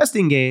estate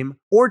investing game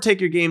or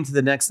take your game to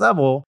the next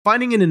level,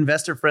 finding an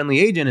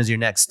investor-friendly agent is your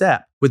next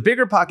step. With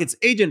Bigger Pockets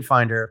Agent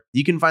Finder,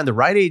 you can find the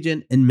right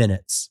agent in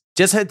minutes.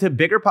 Just head to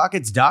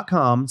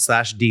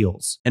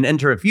biggerpockets.com/deals and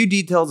enter a few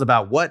details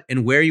about what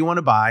and where you want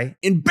to buy,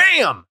 and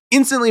bam!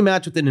 Instantly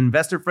match with an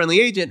investor-friendly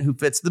agent who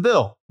fits the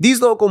bill.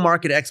 These local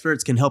market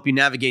experts can help you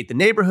navigate the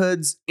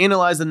neighborhoods,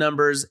 analyze the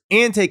numbers,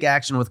 and take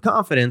action with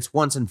confidence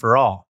once and for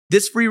all.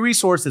 This free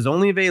resource is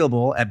only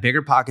available at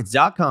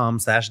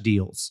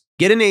biggerpockets.com/deals.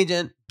 Get an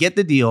agent, get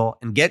the deal,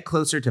 and get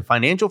closer to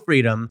financial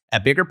freedom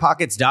at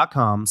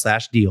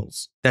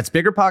biggerpockets.com/deals. That's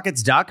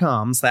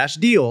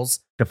biggerpockets.com/deals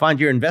to find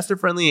your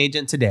investor-friendly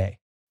agent today.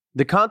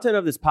 The content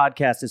of this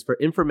podcast is for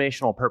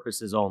informational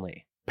purposes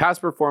only.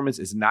 Past performance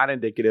is not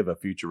indicative of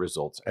future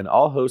results, and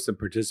all host and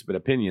participant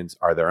opinions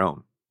are their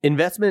own.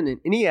 Investment in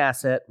any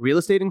asset, real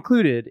estate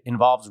included,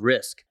 involves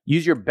risk.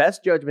 Use your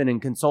best judgment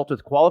and consult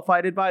with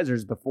qualified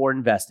advisors before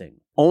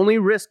investing. Only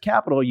risk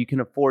capital you can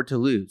afford to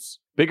lose.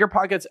 Bigger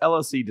Pockets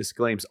LLC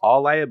disclaims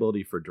all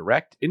liability for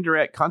direct,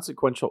 indirect,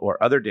 consequential,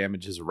 or other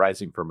damages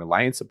arising from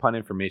reliance upon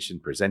information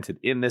presented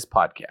in this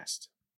podcast.